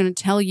that is going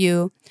to tell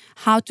you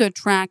how to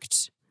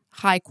attract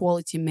high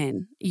quality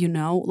men,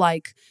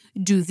 like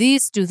do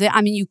this, do that.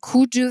 I mean, you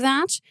could do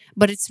that,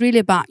 but it's really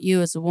about you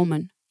as a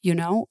woman,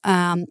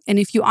 and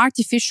if you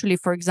artificially,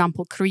 for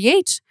example,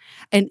 create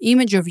an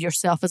image of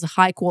yourself as a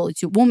high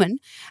quality woman,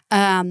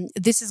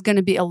 this is going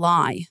to be a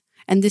lie.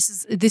 And this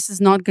is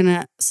not going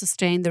to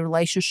sustain the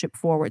relationship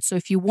forward. So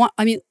if you want,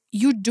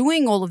 you're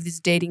doing all of this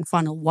dating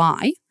funnel.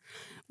 Why?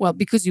 Well,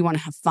 because you want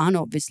to have fun,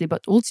 obviously,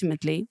 but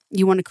ultimately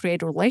you want to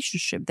create a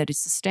relationship that is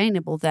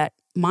sustainable, that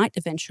might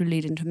eventually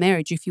lead into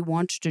marriage if you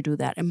want to do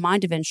that, and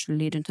might eventually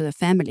lead into the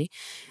family.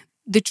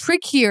 The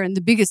trick here and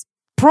the biggest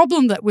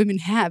problem that women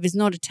have is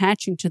not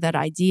attaching to that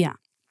idea.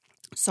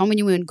 So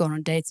many women go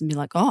on dates and be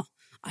like, oh,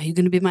 are you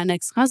going to be my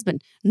next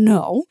husband?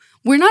 No,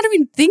 we're not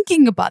even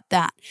thinking about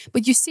that.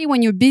 But you see,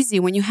 when you're busy,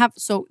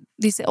 so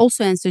this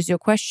also answers your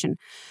question.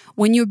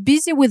 When you're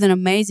busy with an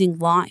amazing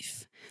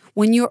life,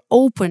 when you're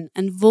open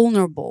and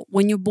vulnerable,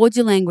 when your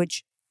body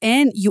language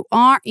and you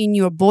are in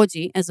your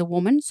body as a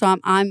woman. So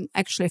I'm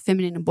actually a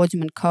feminine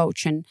embodiment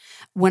coach. And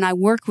when I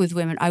work with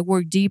women, I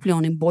work deeply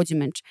on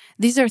embodiment.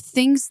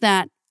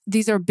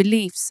 These are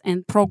beliefs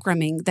and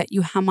programming that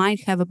you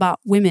might have about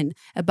women,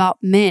 about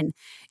men,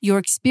 your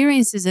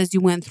experiences as you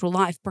went through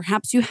life.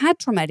 Perhaps you had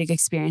traumatic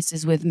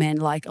experiences with men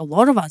like a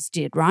lot of us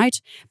did, right?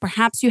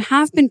 Perhaps you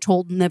have been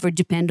told never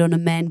depend on a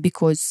man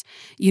because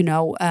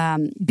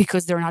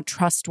they're not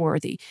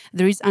trustworthy.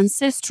 There is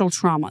ancestral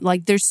trauma.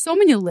 Like there's so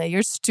many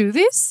layers to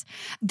this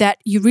that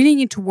you really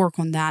need to work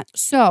on that.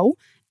 So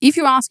if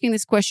you're asking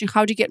this question,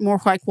 how do you get more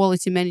high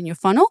quality men in your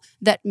funnel?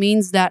 That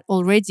means that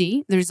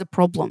already there is a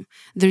problem.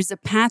 There's a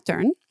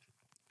pattern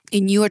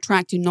in you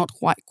attracting not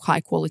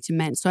high quality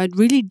men. So I'd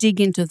really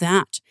dig into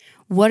that.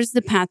 What is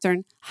the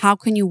pattern? How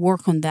can you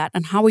work on that?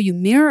 And how are you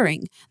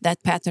mirroring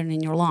that pattern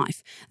in your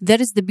life?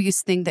 That is the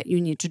biggest thing that you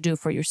need to do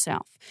for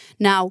yourself.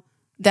 Now,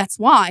 that's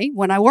why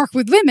when I work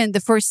with women, the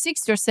first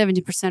 60 or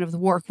 70% of the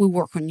work, we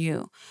work on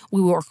you.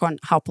 We work on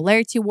how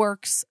polarity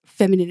works,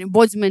 feminine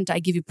embodiment. I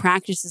give you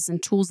practices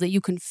and tools that you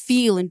can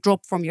feel and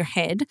drop from your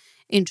head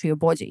into your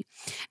body.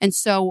 And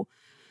so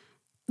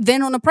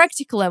then on a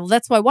practical level,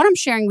 that's why what I'm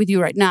sharing with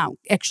you right now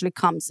actually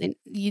comes in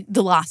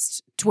the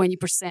last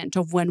 20%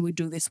 of when we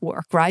do this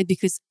work, right?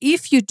 Because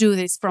if you do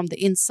this from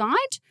the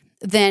inside,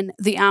 then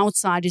the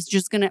outside is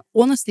just going to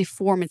honestly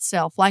form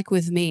itself. Like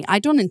with me, I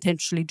don't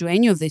intentionally do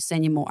any of this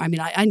anymore. I mean,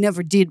 I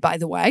never did, by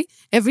the way.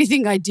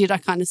 Everything I did, I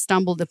kind of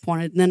stumbled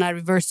upon it. And then I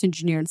reverse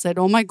engineered and said,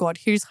 oh my God,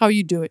 here's how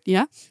you do it.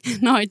 Yeah.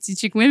 Now I'm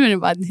teaching women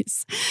about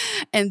this.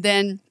 And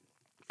then,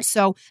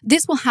 so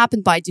this will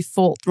happen by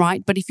default,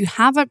 right? But if you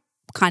have a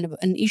kind of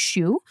an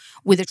issue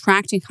with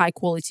attracting high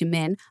quality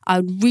men, I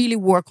would really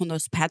work on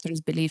those patterns,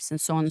 beliefs, and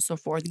so on and so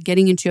forth,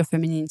 getting into your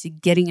femininity,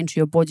 getting into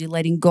your body,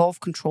 letting go of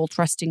control,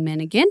 trusting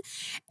men again.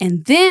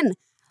 And then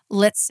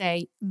let's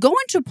say go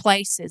into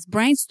places,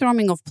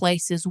 brainstorming of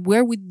places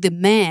where would the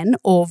man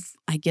of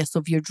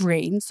your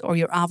dreams or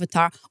your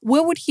avatar,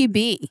 where would he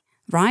be?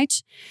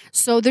 Right?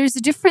 So there's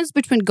a difference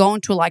between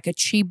going to like a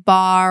cheap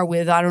bar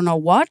with I don't know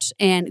what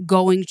and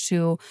going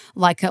to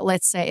like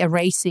let's say a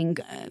racing,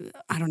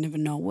 I don't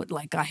even know what,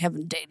 like I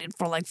haven't dated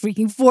for like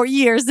freaking 4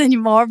 years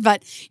anymore,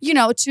 but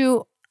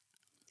to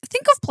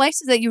think of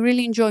places that you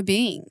really enjoy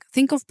being.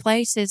 Think of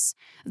places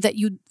that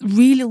you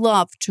really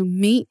love to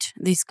meet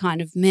these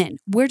kind of men.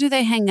 Where do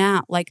they hang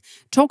out? Like,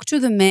 talk to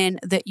the men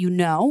that you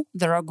know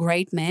that are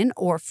great men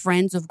or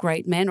friends of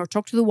great men, or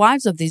talk to the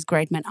wives of these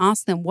great men.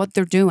 Ask them what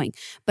they're doing.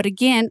 But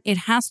again, it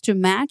has to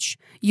match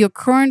your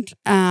current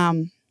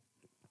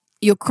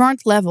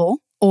level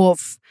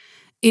of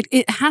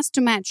it has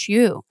to match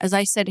you. As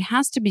I said, it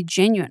has to be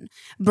genuine.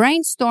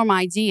 Brainstorm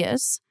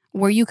ideas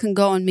where you can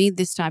go and meet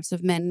these types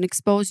of men and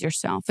expose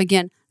yourself.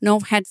 Again, no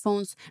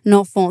headphones,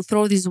 no phone.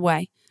 Throw these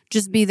away.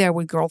 Just be there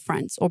with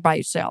girlfriends or by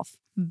yourself.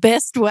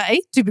 Best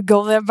way to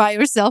go there by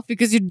yourself,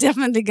 because you're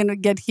definitely going to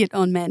get hit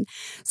on men.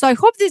 So I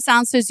hope this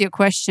answers your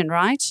question,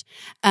 right?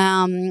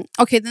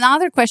 Okay, the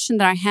other question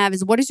that I have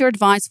is, what is your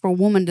advice for a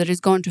woman that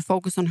is going to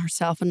focus on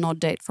herself and not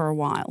date for a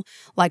while?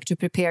 Like, to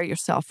prepare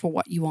yourself for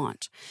what you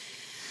want.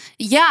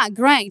 Yeah,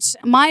 great.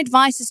 My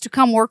advice is to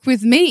come work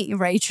with me,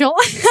 Rachel,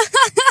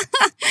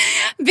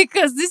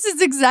 because this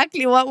is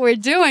exactly what we're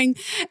doing.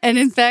 And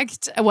in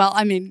fact, well,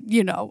 I mean,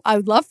 I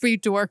would love for you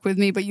to work with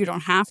me, but you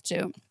don't have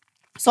to.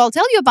 So I'll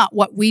tell you about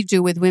what we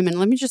do with women.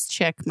 Let me just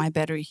check my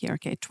battery here.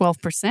 Okay,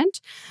 12%.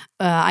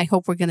 I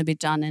hope we're going to be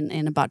done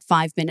in about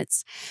 5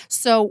 minutes.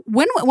 So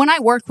when I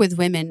work with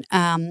women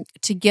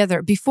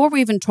together, before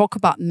we even talk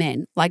about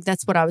men, like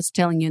that's what I was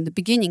telling you in the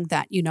beginning,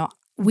 that,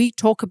 we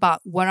talk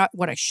about what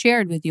I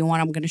shared with you and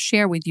what I'm going to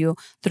share with you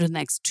through the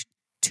next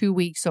 2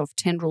 weeks of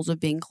 10 rules of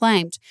being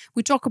claimed.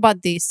 We talk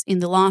about this in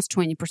the last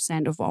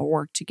 20% of our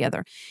work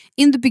together.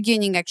 In the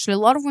beginning, actually, a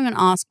lot of women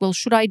ask, well,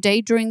 should I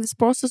date during this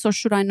process or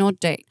should I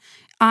not date?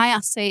 I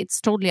say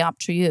it's totally up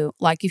to you.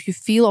 Like, if you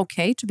feel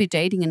okay to be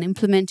dating and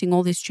implementing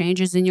all these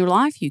changes in your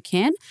life, you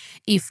can.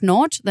 If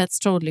not, that's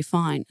totally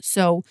fine.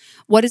 So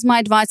what is my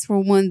advice for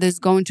a woman that's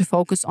going to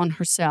focus on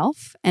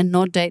herself and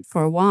not date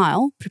for a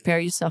while? Prepare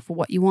yourself for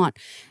what you want.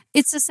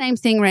 It's the same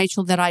thing,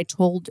 Rachel, that I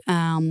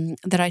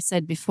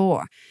said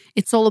before.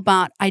 It's all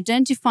about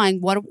identifying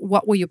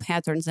what were your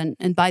patterns.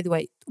 And by the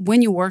way,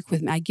 when you work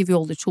with me, I give you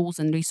all the tools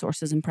and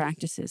resources and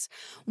practices.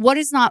 What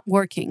is not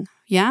working?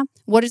 Yeah.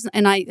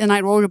 And I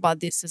wrote about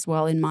this as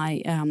well in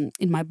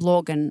my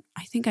blog, and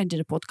I think I did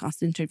a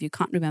podcast interview.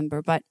 Can't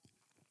remember, but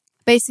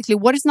basically,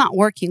 what is not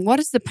working? What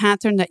is the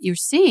pattern that you're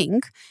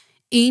seeing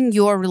in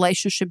your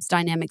relationships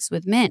dynamics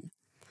with men?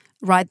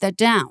 Write that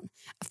down.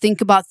 Think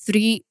about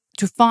 3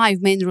 to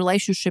 5 main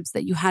relationships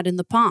that you had in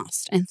the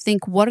past and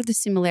think, what are the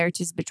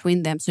similarities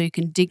between them, so you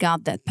can dig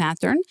out that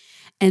pattern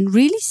and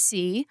really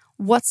see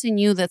what's in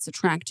you that's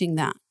attracting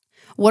that.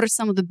 What are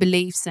some of the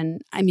beliefs?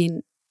 And I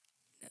mean,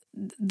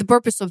 the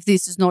purpose of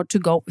this is not to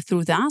go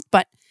through that,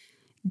 but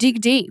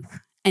dig deep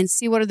and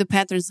see what are the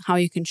patterns, how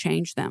you can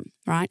change them,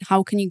 right?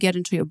 How can you get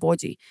into your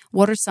body?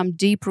 What are some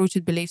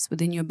deep-rooted beliefs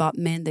within you about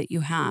men that you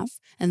have?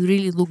 And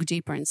really look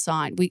deeper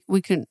inside.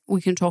 We can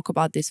talk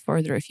about this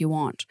further if you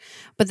want.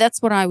 But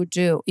that's what I would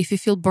do. If you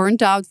feel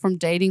burnt out from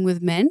dating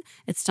with men,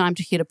 it's time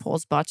to hit a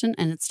pause button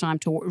and it's time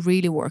to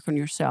really work on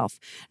yourself.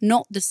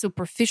 Not the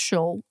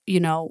superficial,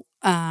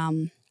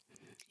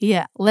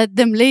 let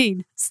them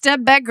lead.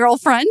 Step back,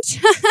 girlfriend.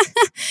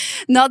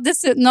 Not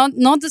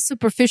the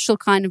superficial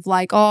kind of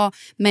like,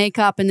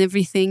 makeup and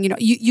everything.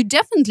 You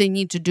definitely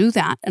need to do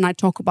that. And I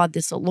talk about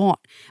this a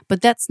lot,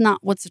 but that's not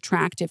what's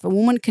attractive. A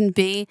woman can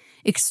be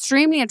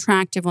extremely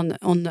attractive on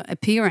the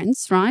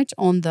appearance, right?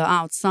 On the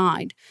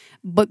outside,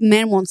 but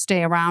men won't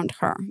stay around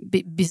her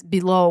besides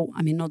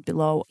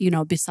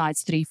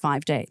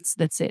 3-5 dates.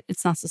 That's it.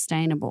 It's not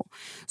sustainable.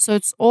 So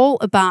it's all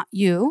about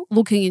you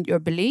looking at your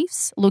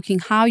beliefs, looking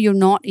how you're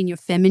not in your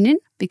feminine,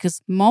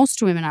 because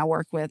most women I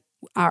work with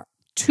are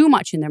too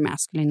much in their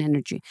masculine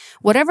energy.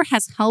 Whatever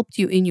has helped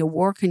you in your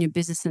work and your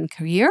business and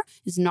career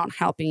is not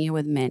helping you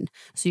with men.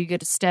 So you got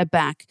to step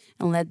back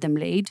and let them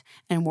lead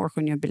and work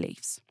on your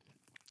beliefs.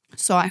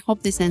 So I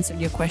hope this answered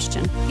your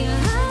question.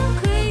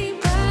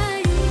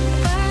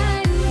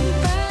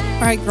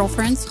 All right,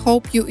 girlfriends,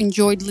 hope you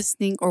enjoyed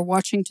listening or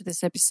watching to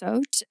this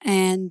episode.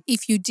 And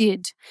if you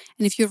did,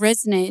 and if you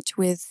resonate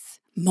with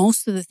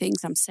most of the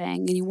things I'm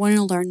saying and you want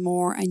to learn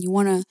more and you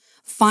want to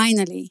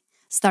finally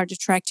start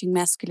attracting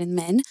masculine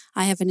men,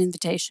 I have an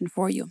invitation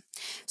for you.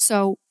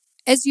 So,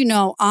 as you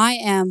know, I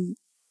am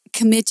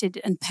committed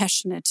and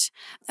passionate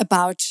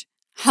about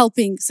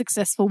helping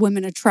successful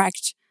women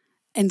attract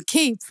and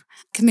keep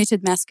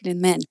committed masculine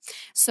men.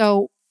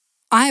 So,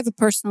 I have a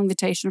personal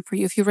invitation for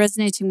you. If you're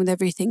resonating with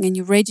everything and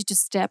you're ready to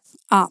step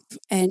up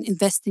and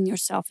invest in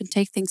yourself and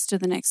take things to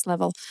the next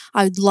level,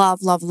 I would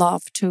love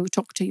to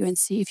talk to you and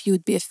see if you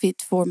would be a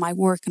fit for my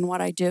work and what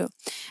I do.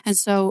 And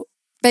so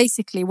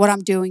basically what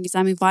I'm doing is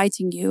I'm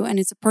inviting you, and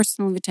it's a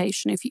personal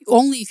invitation if you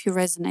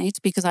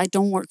resonate, because I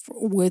don't work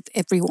with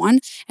everyone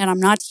and I'm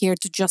not here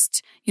to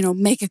just,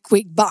 make a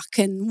quick buck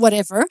and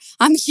whatever.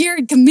 I'm here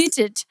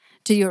committed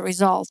to your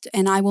result,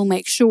 and I will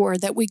make sure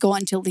that we go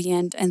until the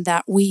end and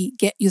that we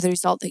get you the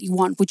result that you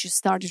want, which is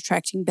start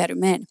attracting better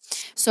men.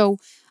 So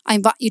I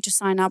invite you to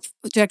sign up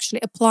to actually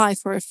apply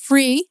for a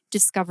free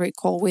discovery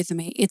call with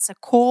me. It's a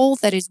call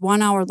that is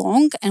 1 hour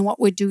long. And what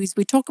we do is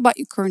we talk about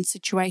your current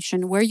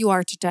situation, where you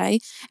are today,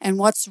 and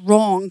what's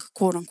wrong,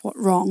 quote unquote,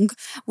 wrong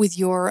with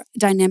your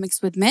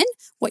dynamics with men,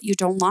 what you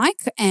don't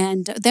like.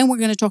 And then we're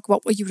going to talk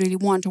about what you really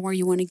want and where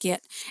you want to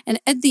get. And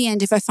at the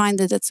end, if I find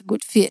that that's a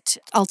good fit,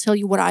 I'll tell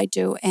you what I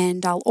do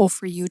and I'll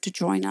offer you to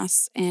join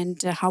us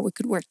and how we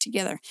could work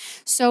together.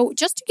 So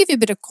just to give you a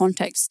bit of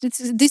context,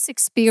 this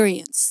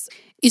experience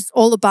is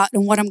all about,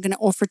 and what I'm going to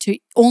offer to you,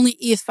 only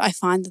if I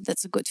find that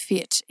that's a good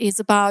fit, is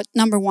about,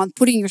 number one,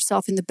 putting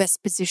yourself in the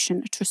best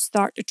position to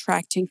start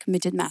attracting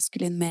committed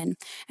masculine men.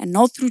 And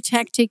not through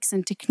tactics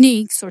and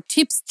techniques or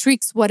tips,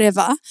 tricks,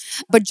 whatever,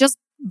 but just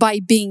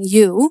by being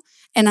you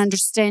and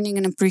understanding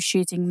and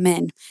appreciating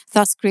men,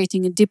 thus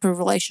creating a deeper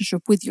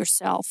relationship with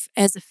yourself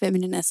as a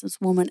feminine essence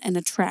woman and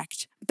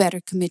attract better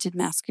committed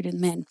masculine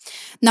men.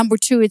 Number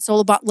two, it's all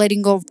about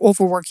letting go of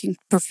overworking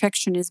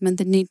perfectionism and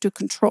the need to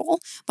control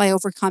by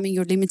overcoming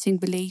your limiting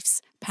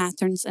beliefs,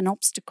 patterns, and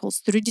obstacles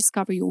to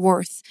rediscover your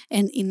worth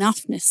and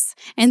enoughness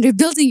and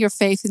rebuilding your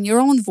faith in your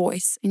own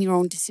voice, in your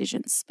own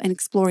decisions, and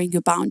exploring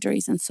your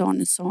boundaries and so on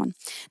and so on.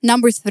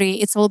 Number three,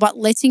 it's all about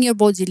letting your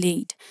body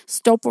lead.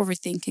 Stop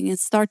overthinking and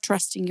start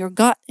trusting your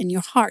gut and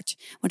your heart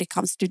when it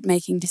comes to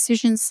making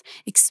decisions,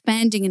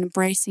 expanding and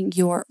embracing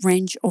your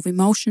range of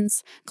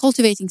emotions,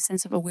 cultivating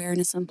sense of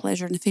awareness and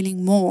pleasure, and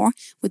feeling more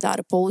without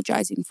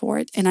apologizing for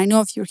it. And I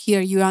know if you're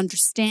here, you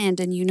understand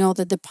and you know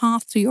that the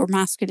path to your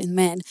masculine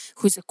man,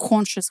 who's a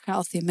conscious,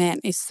 healthy man,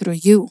 is through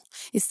you.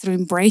 It's through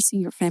embracing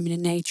your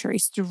feminine nature.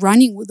 It's through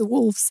running with the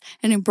wolves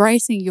and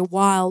embracing your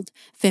wild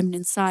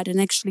feminine side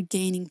and actually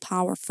gaining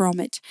power from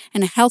it.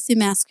 And a healthy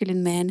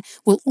masculine man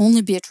will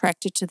only be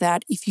attracted to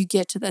that if you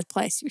get to that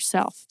place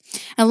yourself.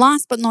 And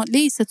last but not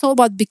least, it's all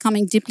about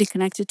becoming deeply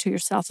connected to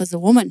yourself as a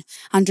woman.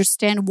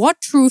 Understand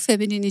what true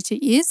femininity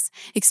is,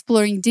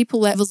 exploring deeper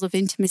levels of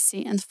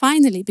intimacy, and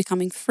finally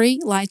becoming free,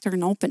 lighter,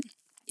 and open.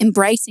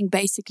 Embracing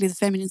basically the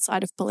feminine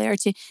side of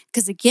polarity,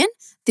 because again,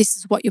 this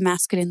is what your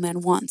masculine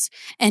man wants.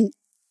 And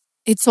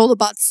it's all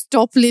about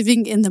stop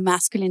living in the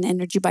masculine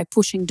energy by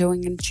pushing,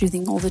 doing, and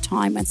choosing all the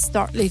time, and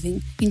start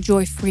living,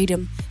 enjoy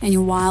freedom and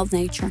your wild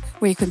nature,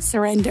 where you can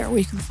surrender, where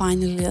you can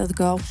finally let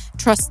go.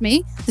 Trust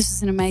me, this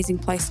is an amazing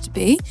place to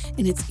be,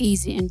 and it's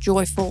easy and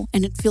joyful,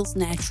 and it feels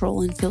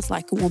natural and feels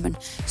like a woman.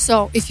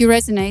 So if you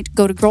resonate,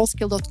 go to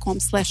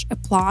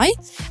girlskill.com/apply,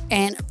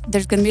 and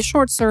there's going to be a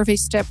short survey.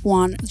 Step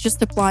one,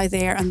 just apply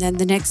there, and then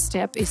the next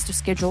step is to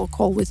schedule a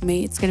call with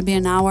me. It's going to be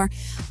an hour.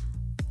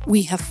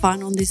 We have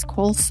fun on this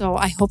call, so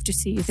I hope to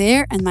see you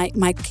there. And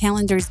my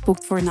calendar is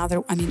booked for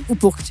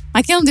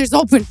my calendar is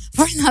open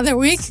for another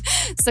week.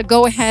 So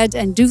go ahead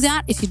and do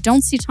that. If you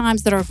don't see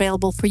times that are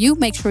available for you,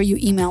 make sure you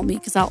email me,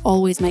 because I'll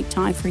always make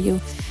time for you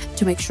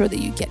to make sure that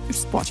you get your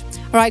spot.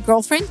 All right,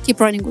 girlfriend,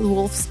 keep running with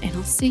wolves, and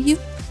I'll see you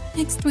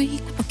next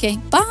week. Okay,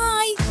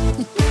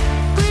 bye.